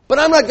 but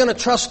I'm not going to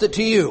trust it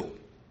to you.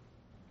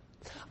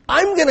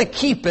 I'm going to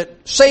keep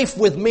it safe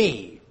with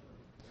me.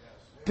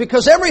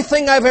 Because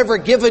everything I've ever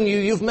given you,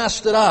 you've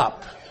messed it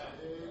up.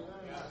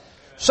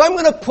 So I'm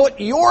going to put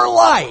your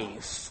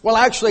life, well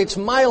actually it's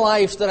my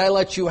life that I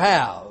let you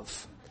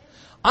have.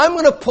 I'm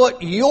going to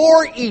put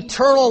your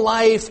eternal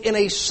life in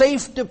a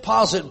safe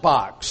deposit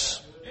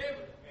box.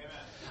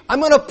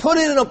 I'm going to put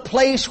it in a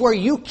place where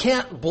you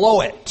can't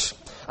blow it.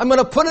 I'm going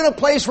to put it in a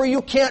place where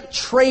you can't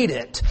trade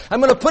it. I'm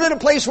going to put it in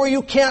a place where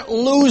you can't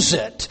lose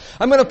it.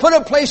 I'm going to put it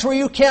in a place where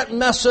you can't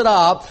mess it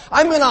up.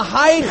 I'm going to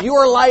hide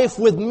your life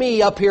with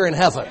me up here in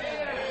heaven.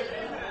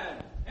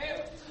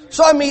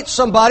 So I meet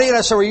somebody and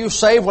I say, were you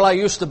saved? Well, I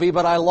used to be,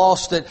 but I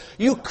lost it.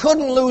 You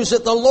couldn't lose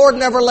it. The Lord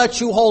never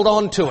lets you hold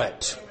on to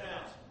it.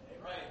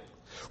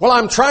 Well,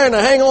 I'm trying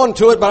to hang on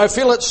to it, but I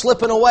feel it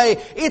slipping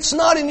away. It's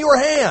not in your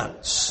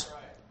hands.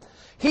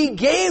 He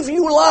gave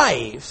you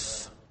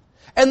life.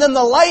 And then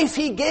the life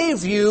He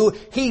gave you,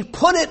 He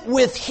put it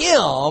with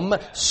Him,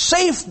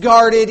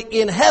 safeguarded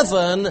in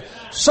heaven.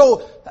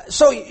 So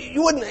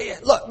you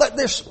wouldn't, look,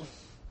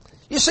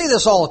 you see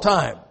this all the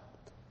time.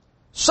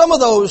 Some of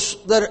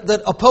those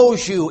that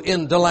oppose you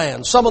in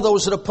DeLand, some of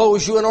those that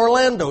oppose you in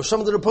Orlando, some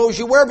of that oppose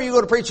you wherever you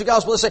go to preach the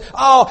gospel, they say,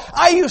 oh,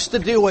 I used to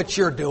do what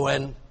you're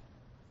doing,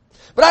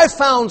 but I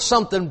found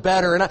something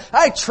better, and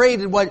I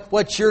traded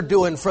what you're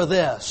doing for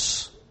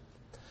this.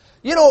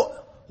 You know,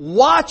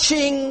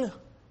 watching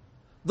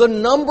the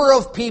number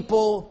of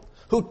people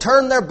who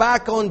turn their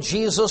back on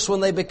Jesus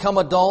when they become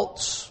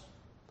adults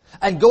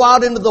and go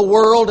out into the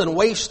world and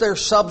waste their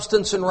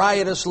substance in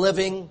riotous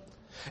living,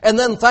 and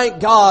then,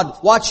 thank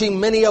God, watching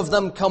many of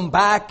them come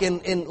back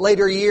in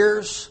later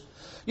years.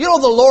 You know,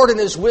 the Lord in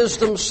His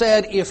wisdom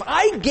said, if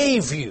I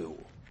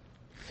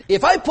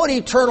put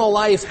eternal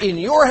life in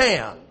your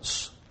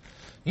hands,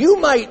 you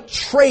might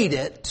trade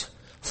it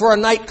for a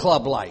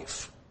nightclub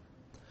life.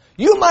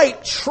 You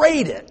might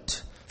trade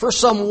it for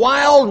some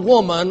wild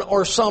woman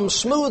or some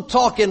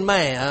smooth-talking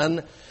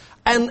man,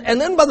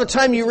 and then by the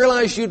time you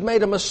realized you'd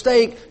made a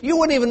mistake, you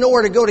wouldn't even know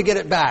where to go to get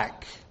it back.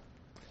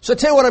 So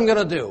tell you what I'm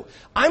going to do.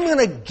 I'm going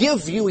to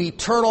give you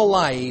eternal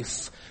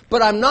life,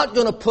 but I'm not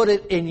going to put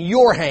it in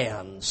your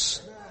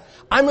hands.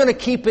 I'm going to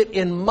keep it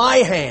in my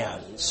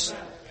hands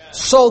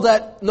so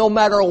that no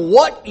matter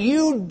what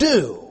you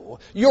do,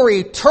 your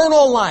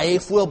eternal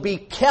life will be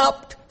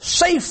kept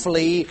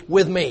safely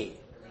with me.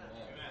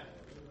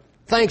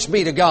 Thanks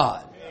be to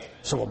God.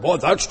 So, well, boy,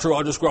 that's true.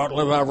 I'll just go out and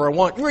live however I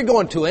want. You're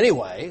going to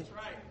anyway.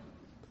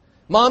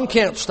 Mom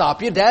can't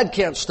stop you. Dad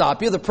can't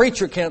stop you. The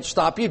preacher can't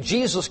stop you.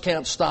 Jesus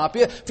can't stop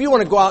you. If you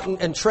want to go out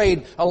and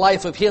trade a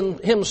life of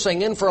hymn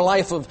singing for a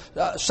life of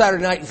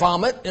Saturday night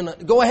vomit,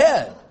 go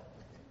ahead.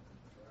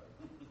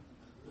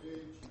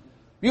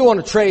 You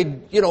want to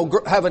trade,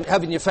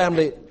 having your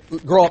family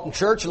grow up in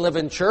church and live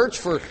in church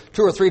for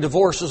 2 or 3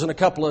 divorces and a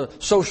couple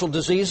of social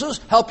diseases,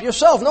 help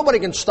yourself. Nobody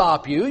can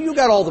stop you. You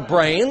got all the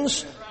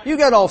brains. You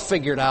got it all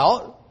figured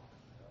out.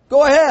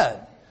 Go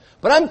ahead.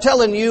 But I'm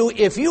telling you,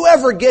 if you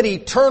ever get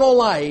eternal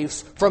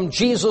life from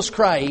Jesus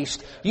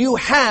Christ, you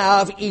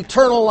have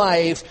eternal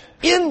life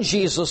in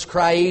Jesus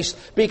Christ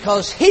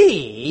because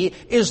He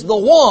is the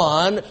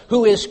one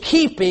who is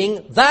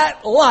keeping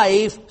that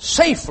life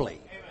safely.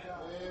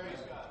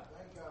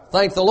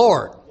 Thank the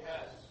Lord.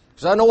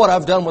 Because I know what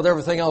I've done with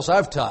everything else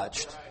I've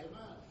touched.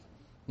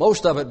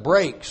 Most of it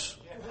breaks.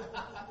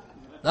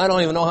 I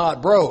don't even know how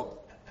it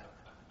broke.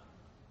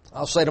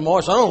 I'll say to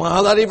Morris, I don't know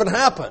how that even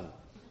happened.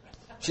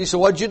 She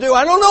said, what'd you do?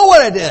 I don't know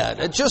what I did.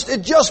 It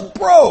just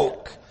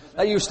broke.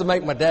 That used to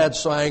make my dad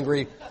so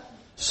angry.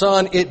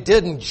 Son, it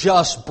didn't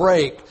just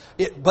break,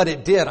 but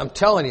it did. I'm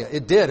telling you,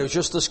 it did. It was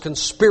just this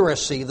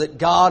conspiracy that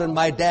God and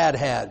my dad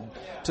had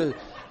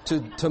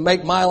to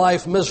make my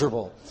life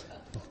miserable.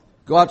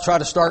 Go out and try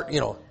to start,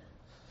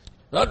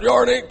 that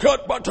yard ain't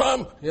cut by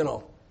time,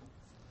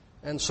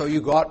 And so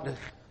you go out and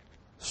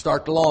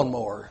start the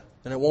lawnmower,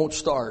 and it won't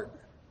start.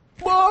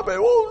 Mom,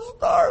 it won't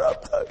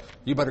start.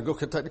 You better go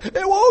get that.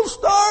 It won't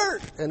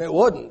start. And it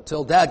wouldn't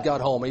till Dad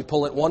got home. He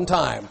pulled it one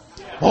time.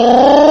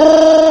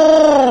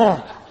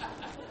 I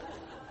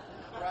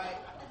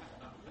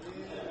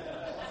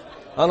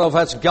don't know if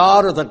that's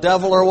God or the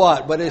devil or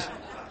what, but it's...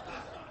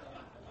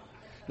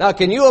 Now,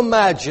 can you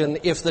imagine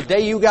if the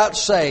day you got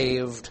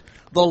saved,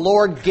 the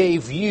Lord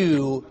gave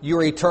you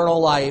your eternal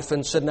life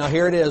and said, now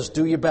here it is,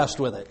 do your best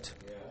with it.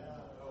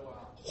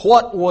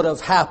 What would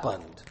have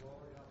happened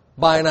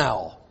by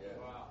now?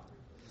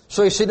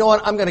 So he said, you know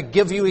what, I'm going to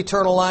give you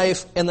eternal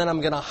life, and then I'm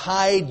going to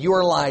hide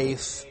your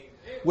life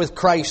with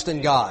Christ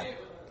and God.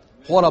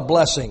 What a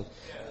blessing.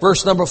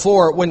 Verse number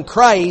 4, when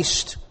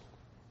Christ,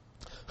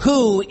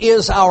 who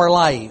is our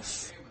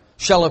life,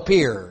 shall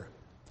appear,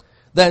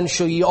 then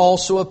shall ye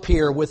also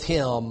appear with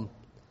Him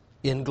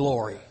in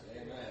glory.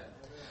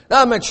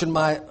 Now I mentioned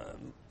my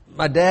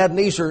dad, and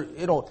these are,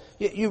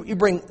 you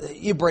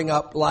bring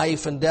up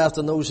life and death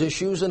and those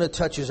issues, and it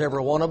touches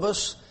every one of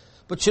us.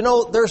 But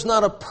there's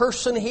not a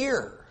person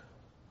here.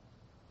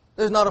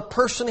 There's not a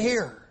person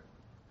here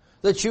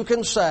that you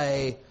can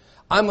say,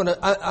 I'm going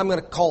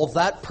to call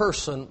that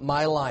person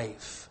my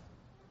life.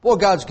 Well,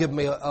 God's given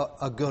me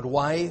a good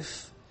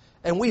wife,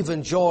 and we've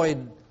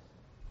enjoyed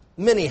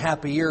many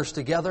happy years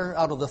together.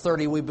 Out of the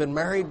 30 we've been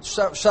married,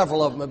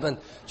 several of them have been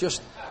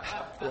just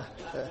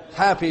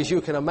happy as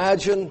you can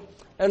imagine.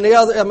 And the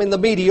other, the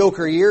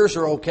mediocre years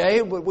are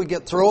okay. We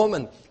get through them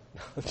and...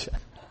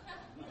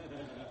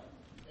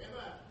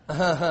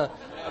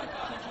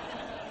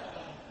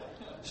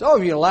 Some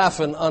of you are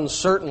laughing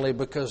uncertainly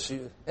because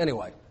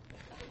anyway,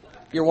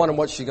 you're wondering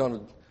what she's going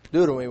to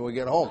do to me when we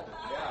get home.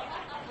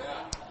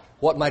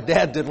 What my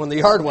dad did when the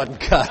yard wasn't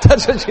cut.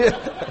 That's what you...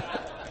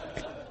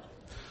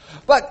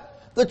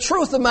 But the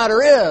truth of the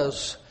matter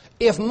is,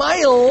 if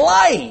my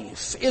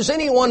life is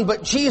anyone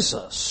but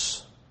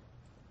Jesus,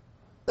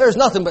 there's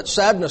nothing but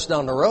sadness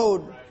down the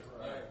road.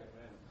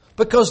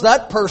 Because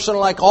that person,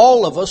 like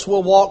all of us,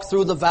 will walk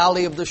through the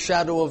valley of the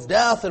shadow of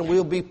death, and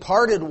we'll be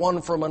parted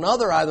one from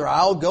another. Either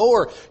I'll go,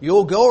 or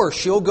you'll go, or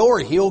she'll go, or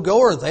he'll go,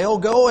 or they'll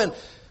go.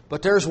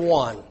 But there's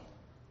one.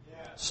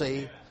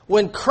 See?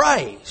 When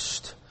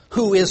Christ,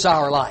 who is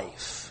our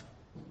life,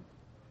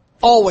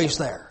 always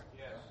there.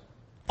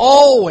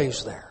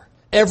 Always there.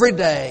 Every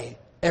day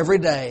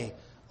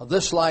of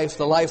this life,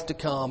 the life to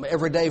come,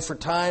 every day for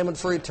time and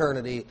for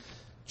eternity,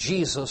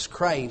 Jesus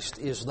Christ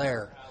is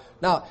there.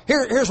 Now,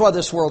 here's why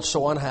this world's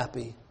so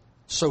unhappy,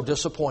 so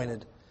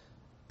disappointed,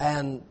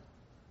 and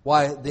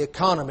why the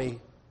economy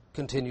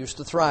continues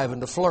to thrive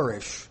and to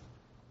flourish.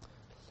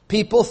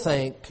 People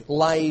think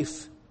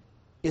life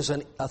is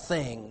a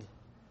thing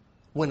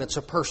when it's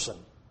a person.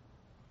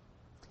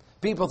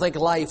 People think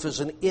life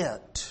is an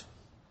it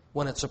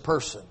when it's a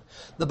person.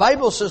 The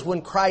Bible says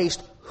when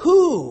Christ,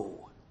 who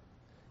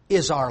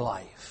is our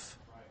life.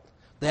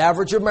 The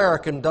average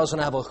American doesn't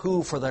have a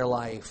who for their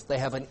life. They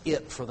have an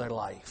it for their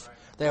life.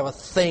 They have a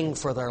thing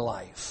for their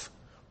life.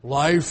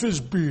 Life is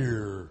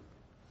beer.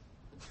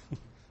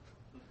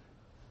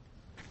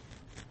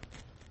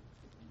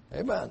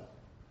 Amen.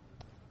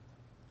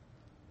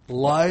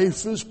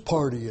 Life is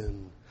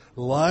partying.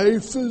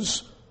 Life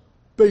is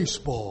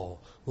baseball.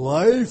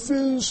 Life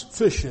is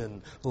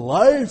fishing.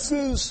 Life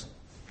is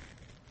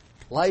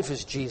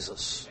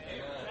Jesus.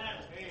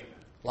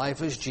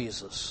 Life is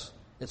Jesus.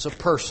 It's a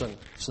person.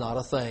 It's not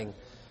a thing.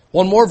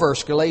 One more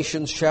verse,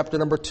 Galatians chapter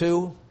number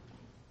 2.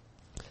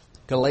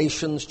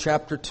 Galatians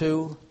chapter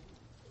 2.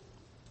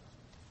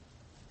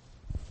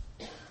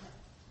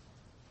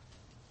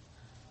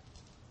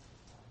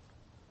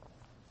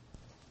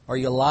 Are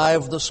you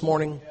alive this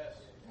morning?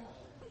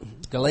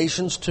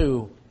 Galatians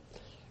 2,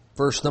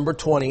 verse number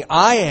 20.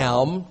 I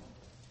am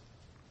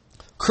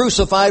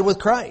crucified with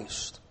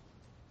Christ.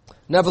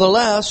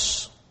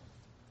 Nevertheless,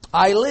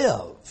 I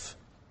live.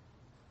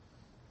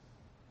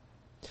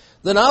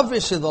 Then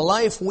obviously the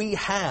life we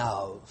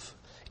have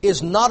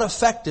is not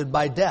affected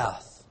by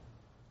death.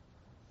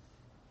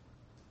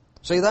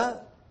 See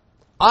that?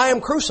 I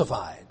am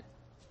crucified.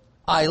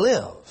 I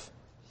live.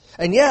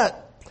 And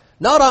yet,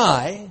 not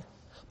I,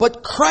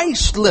 but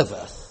Christ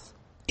liveth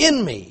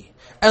in me.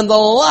 And the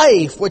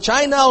life which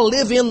I now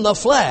live in the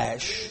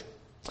flesh,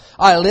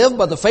 I live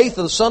by the faith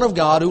of the Son of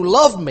God who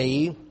loved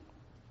me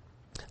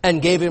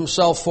and gave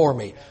Himself for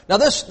me. Now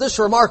this is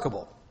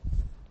remarkable.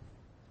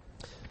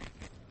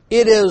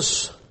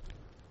 It's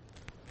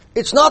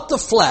not the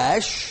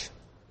flesh,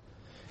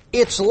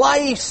 it's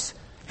life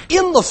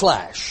in the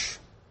flesh.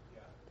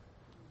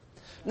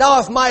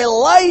 Now, if my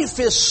life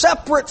is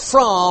separate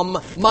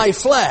from my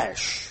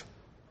flesh,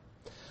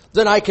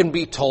 then I can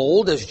be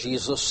told, as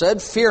Jesus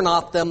said, fear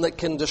not them that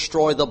can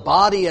destroy the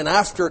body and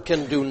after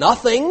can do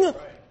nothing.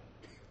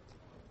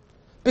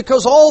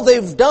 Because all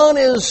they've done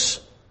is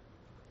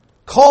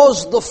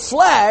cause the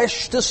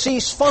flesh to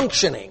cease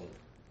functioning.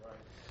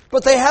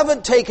 But they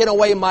haven't taken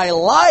away my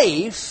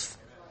life.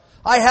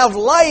 I have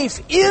life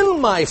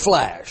in my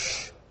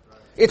flesh.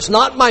 It's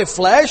not my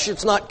flesh.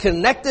 It's not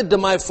connected to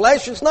my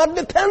flesh. It's not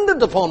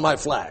dependent upon my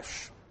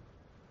flesh.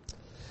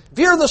 If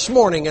you're this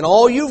morning and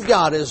all you've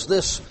got is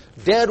this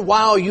dead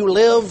while you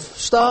live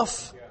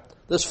stuff,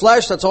 this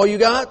flesh, that's all you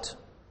got?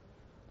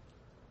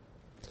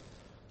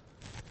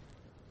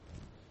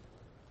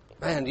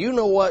 Man, do you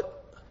know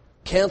what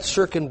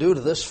cancer can do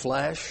to this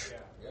flesh?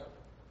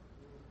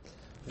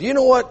 Do you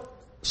know what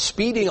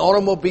speeding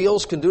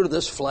automobiles can do to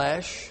this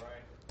flesh?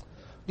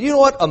 Do you know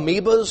what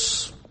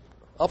amoebas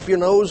up your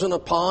nose in a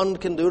pond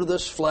can do to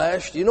this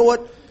flesh? Do you know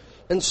what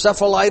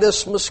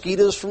encephalitis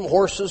mosquitoes from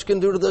horses can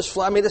do to this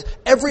flesh?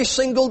 Every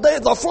single day,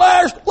 the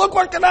flesh, look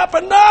what can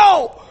happen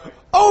now!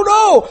 Oh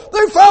no,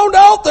 they found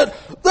out that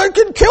they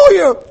can kill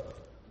you!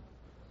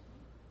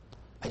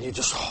 And you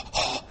just,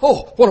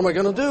 what am I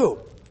going to do?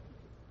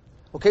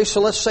 Okay, so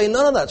let's say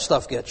none of that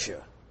stuff gets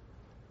you.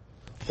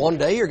 One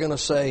day you're going to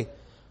say,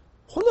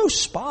 what are those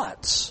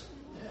spots?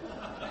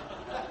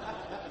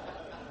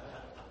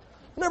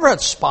 Never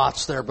had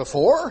spots there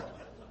before.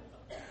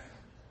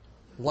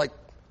 Like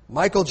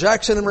Michael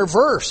Jackson in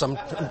reverse. I'm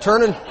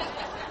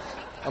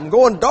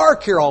going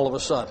dark here all of a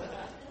sudden.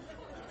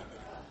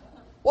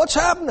 What's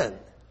happening?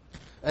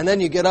 And then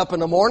you get up in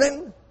the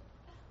morning.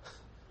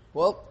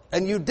 Well,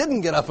 and you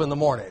didn't get up in the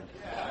morning.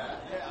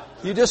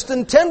 You just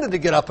intended to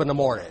get up in the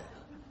morning.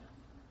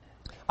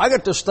 I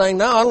got this thing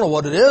now, I don't know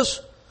what it is,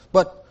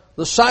 but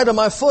The side of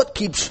my foot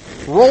keeps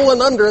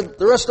rolling under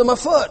the rest of my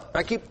foot.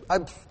 I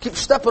keep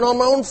stepping on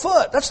my own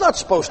foot. That's not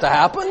supposed to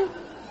happen.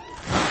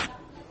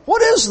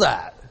 What is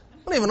that?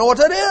 I don't even know what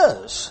that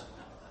is.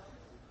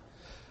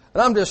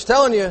 And I'm just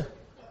telling you,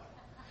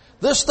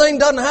 this thing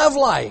doesn't have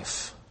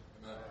life.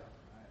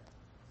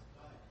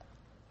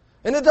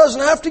 And it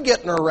doesn't have to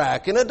get in a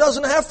wreck, and it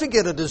doesn't have to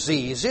get a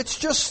disease. It's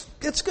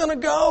going to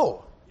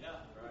go.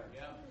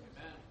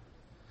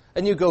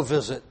 And you go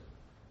visit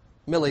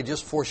Millie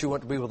just before she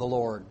went to be with the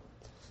Lord.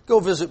 Go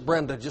visit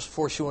Brenda just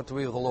before she went to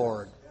be with the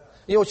Lord.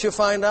 You know what you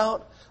find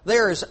out?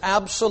 There is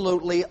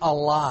absolutely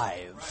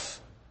alive.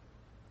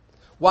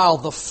 While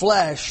the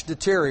flesh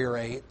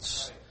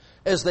deteriorates,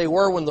 as they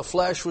were when the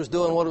flesh was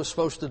doing what it was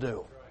supposed to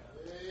do.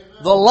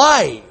 The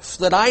life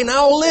that I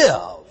now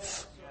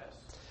live,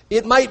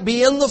 it might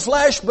be in the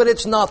flesh, but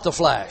it's not the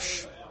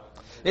flesh.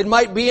 It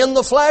might be in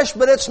the flesh,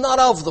 but it's not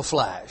of the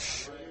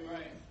flesh.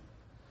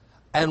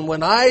 And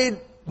when I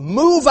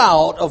move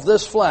out of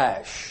this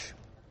flesh,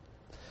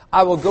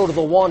 I will go to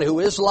the one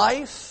who is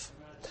life.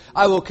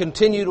 I will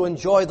continue to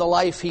enjoy the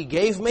life He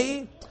gave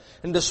me.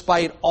 And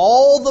despite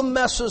all the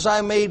messes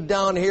I made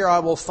down here,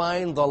 I will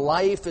find the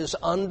life is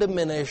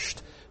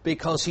undiminished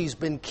because He's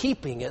been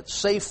keeping it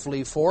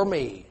safely for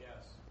me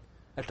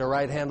at the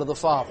right hand of the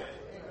Father.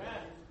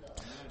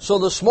 So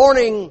this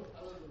morning,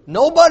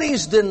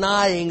 nobody's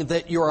denying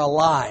that you're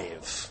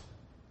alive.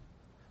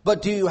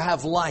 But do you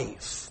have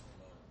life?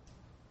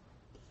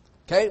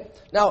 Okay?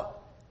 Now,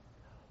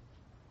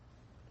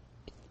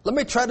 let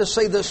me try to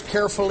say this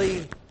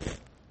carefully,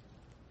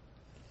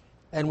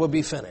 and we'll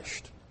be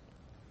finished.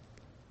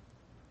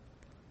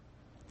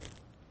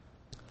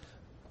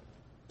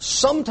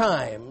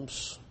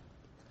 Sometimes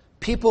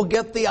people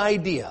get the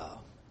idea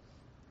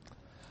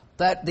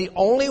that the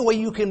only way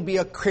you can be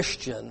a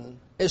Christian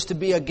is to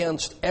be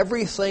against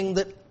everything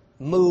that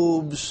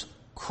moves,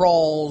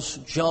 crawls,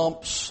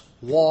 jumps,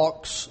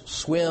 walks,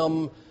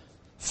 swims,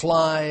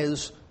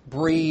 flies,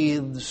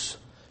 breathes.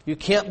 You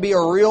can't be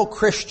a real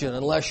Christian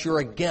unless you're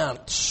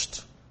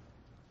against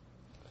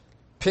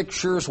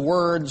pictures,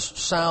 words,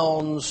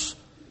 sounds,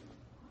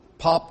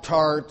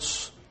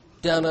 Pop-Tarts,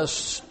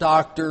 dentists,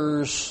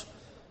 doctors,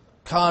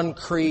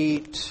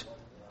 concrete,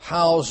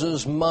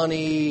 houses,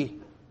 money.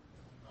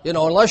 You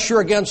know, unless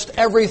you're against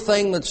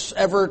everything that's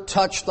ever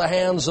touched the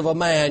hands of a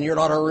man, you're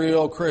not a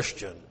real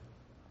Christian.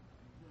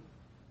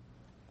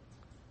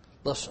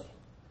 Listen,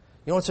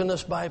 you know what's in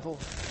this Bible?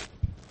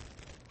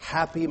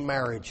 Happy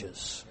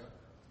marriages,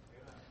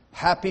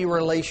 happy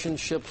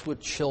relationships with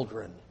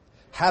children,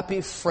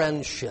 happy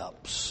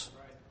friendships,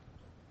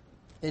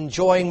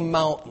 enjoying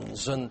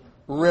mountains and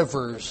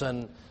rivers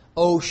and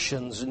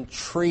oceans and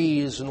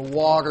trees and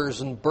waters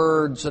and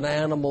birds and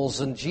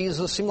animals. And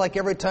Jesus seemed like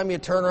every time you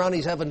turn around,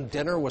 He's having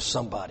dinner with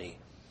somebody.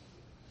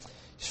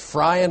 He's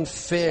frying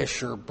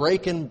fish or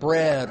breaking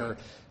bread or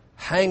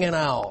hanging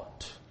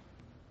out.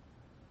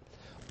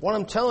 What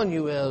I'm telling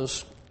you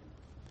is,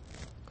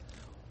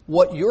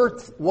 what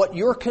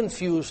you're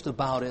confused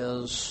about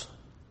is,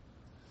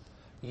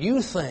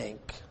 you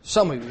think,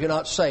 some of you, you're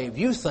not saved,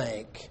 you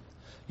think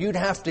you'd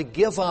have to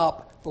give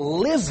up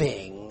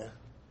living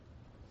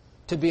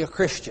to be a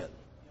Christian.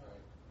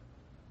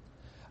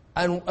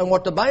 And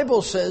what the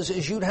Bible says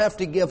is you'd have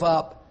to give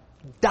up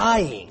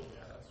dying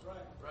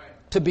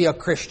to be a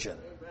Christian.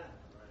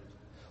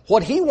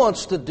 What He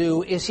wants to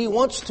do is He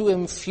wants to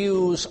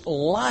infuse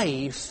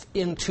life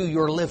into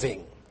your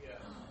living.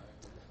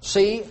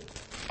 See,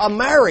 a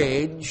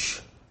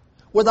marriage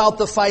without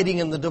the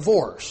fighting and the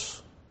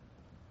divorce.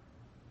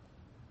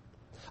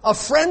 A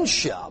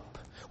friendship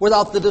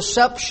without the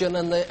deception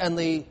and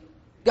the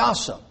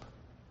gossip.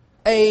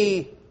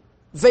 A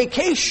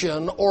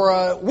vacation or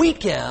a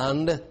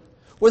weekend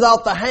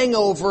without the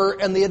hangover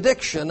and the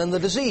addiction and the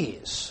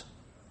disease.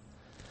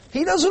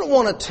 He doesn't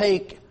want to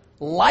take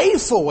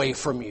life away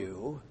from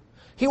you.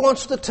 He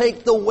wants to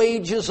take the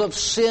wages of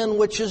sin,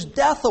 which is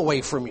death,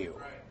 away from you.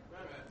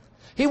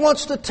 He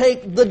wants to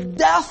take the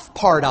death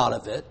part out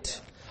of it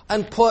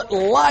and put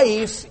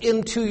life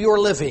into your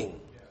living.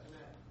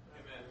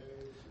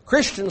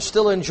 Christians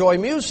still enjoy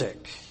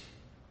music,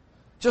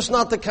 just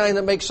not the kind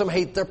that makes them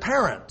hate their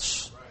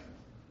parents.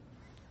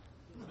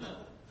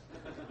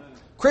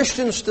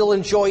 Christians still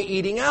enjoy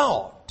eating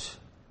out,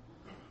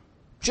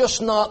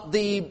 just not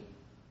the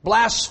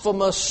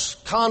blasphemous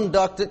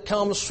conduct that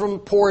comes from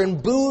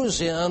pouring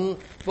booze in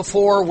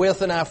before,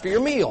 with, and after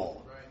your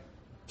meal.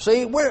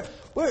 See, well,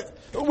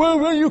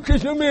 you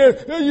Christian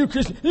man, you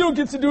Christian, you don't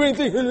get to do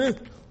anything.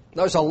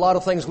 There's a lot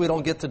of things we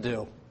don't get to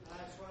do.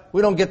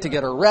 We don't get to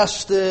get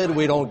arrested.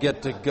 We don't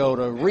get to go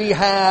to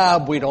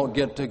rehab. We don't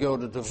get to go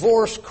to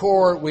divorce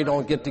court. We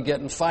don't get to get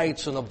in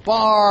fights in a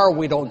bar.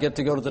 We don't get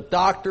to go to the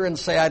doctor and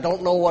say, I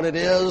don't know what it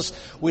is.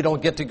 We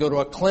don't get to go to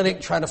a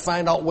clinic trying to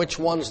find out which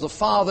one's the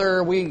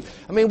father. We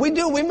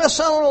miss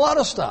out on a lot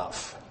of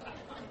stuff.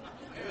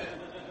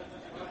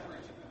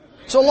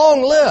 It's a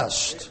long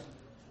list.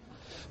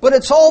 But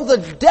it's all the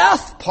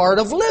death part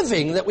of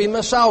living that we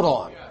miss out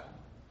on.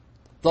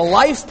 The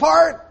life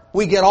part,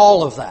 we get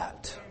all of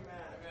that.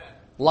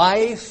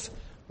 Life,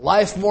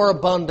 Life more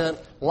abundant,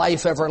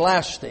 life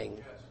everlasting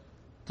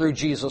through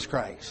Jesus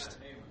Christ.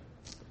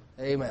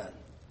 Amen.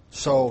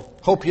 So,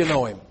 hope you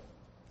know Him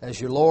as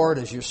your Lord,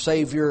 as your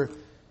Savior.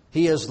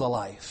 He is the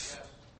life.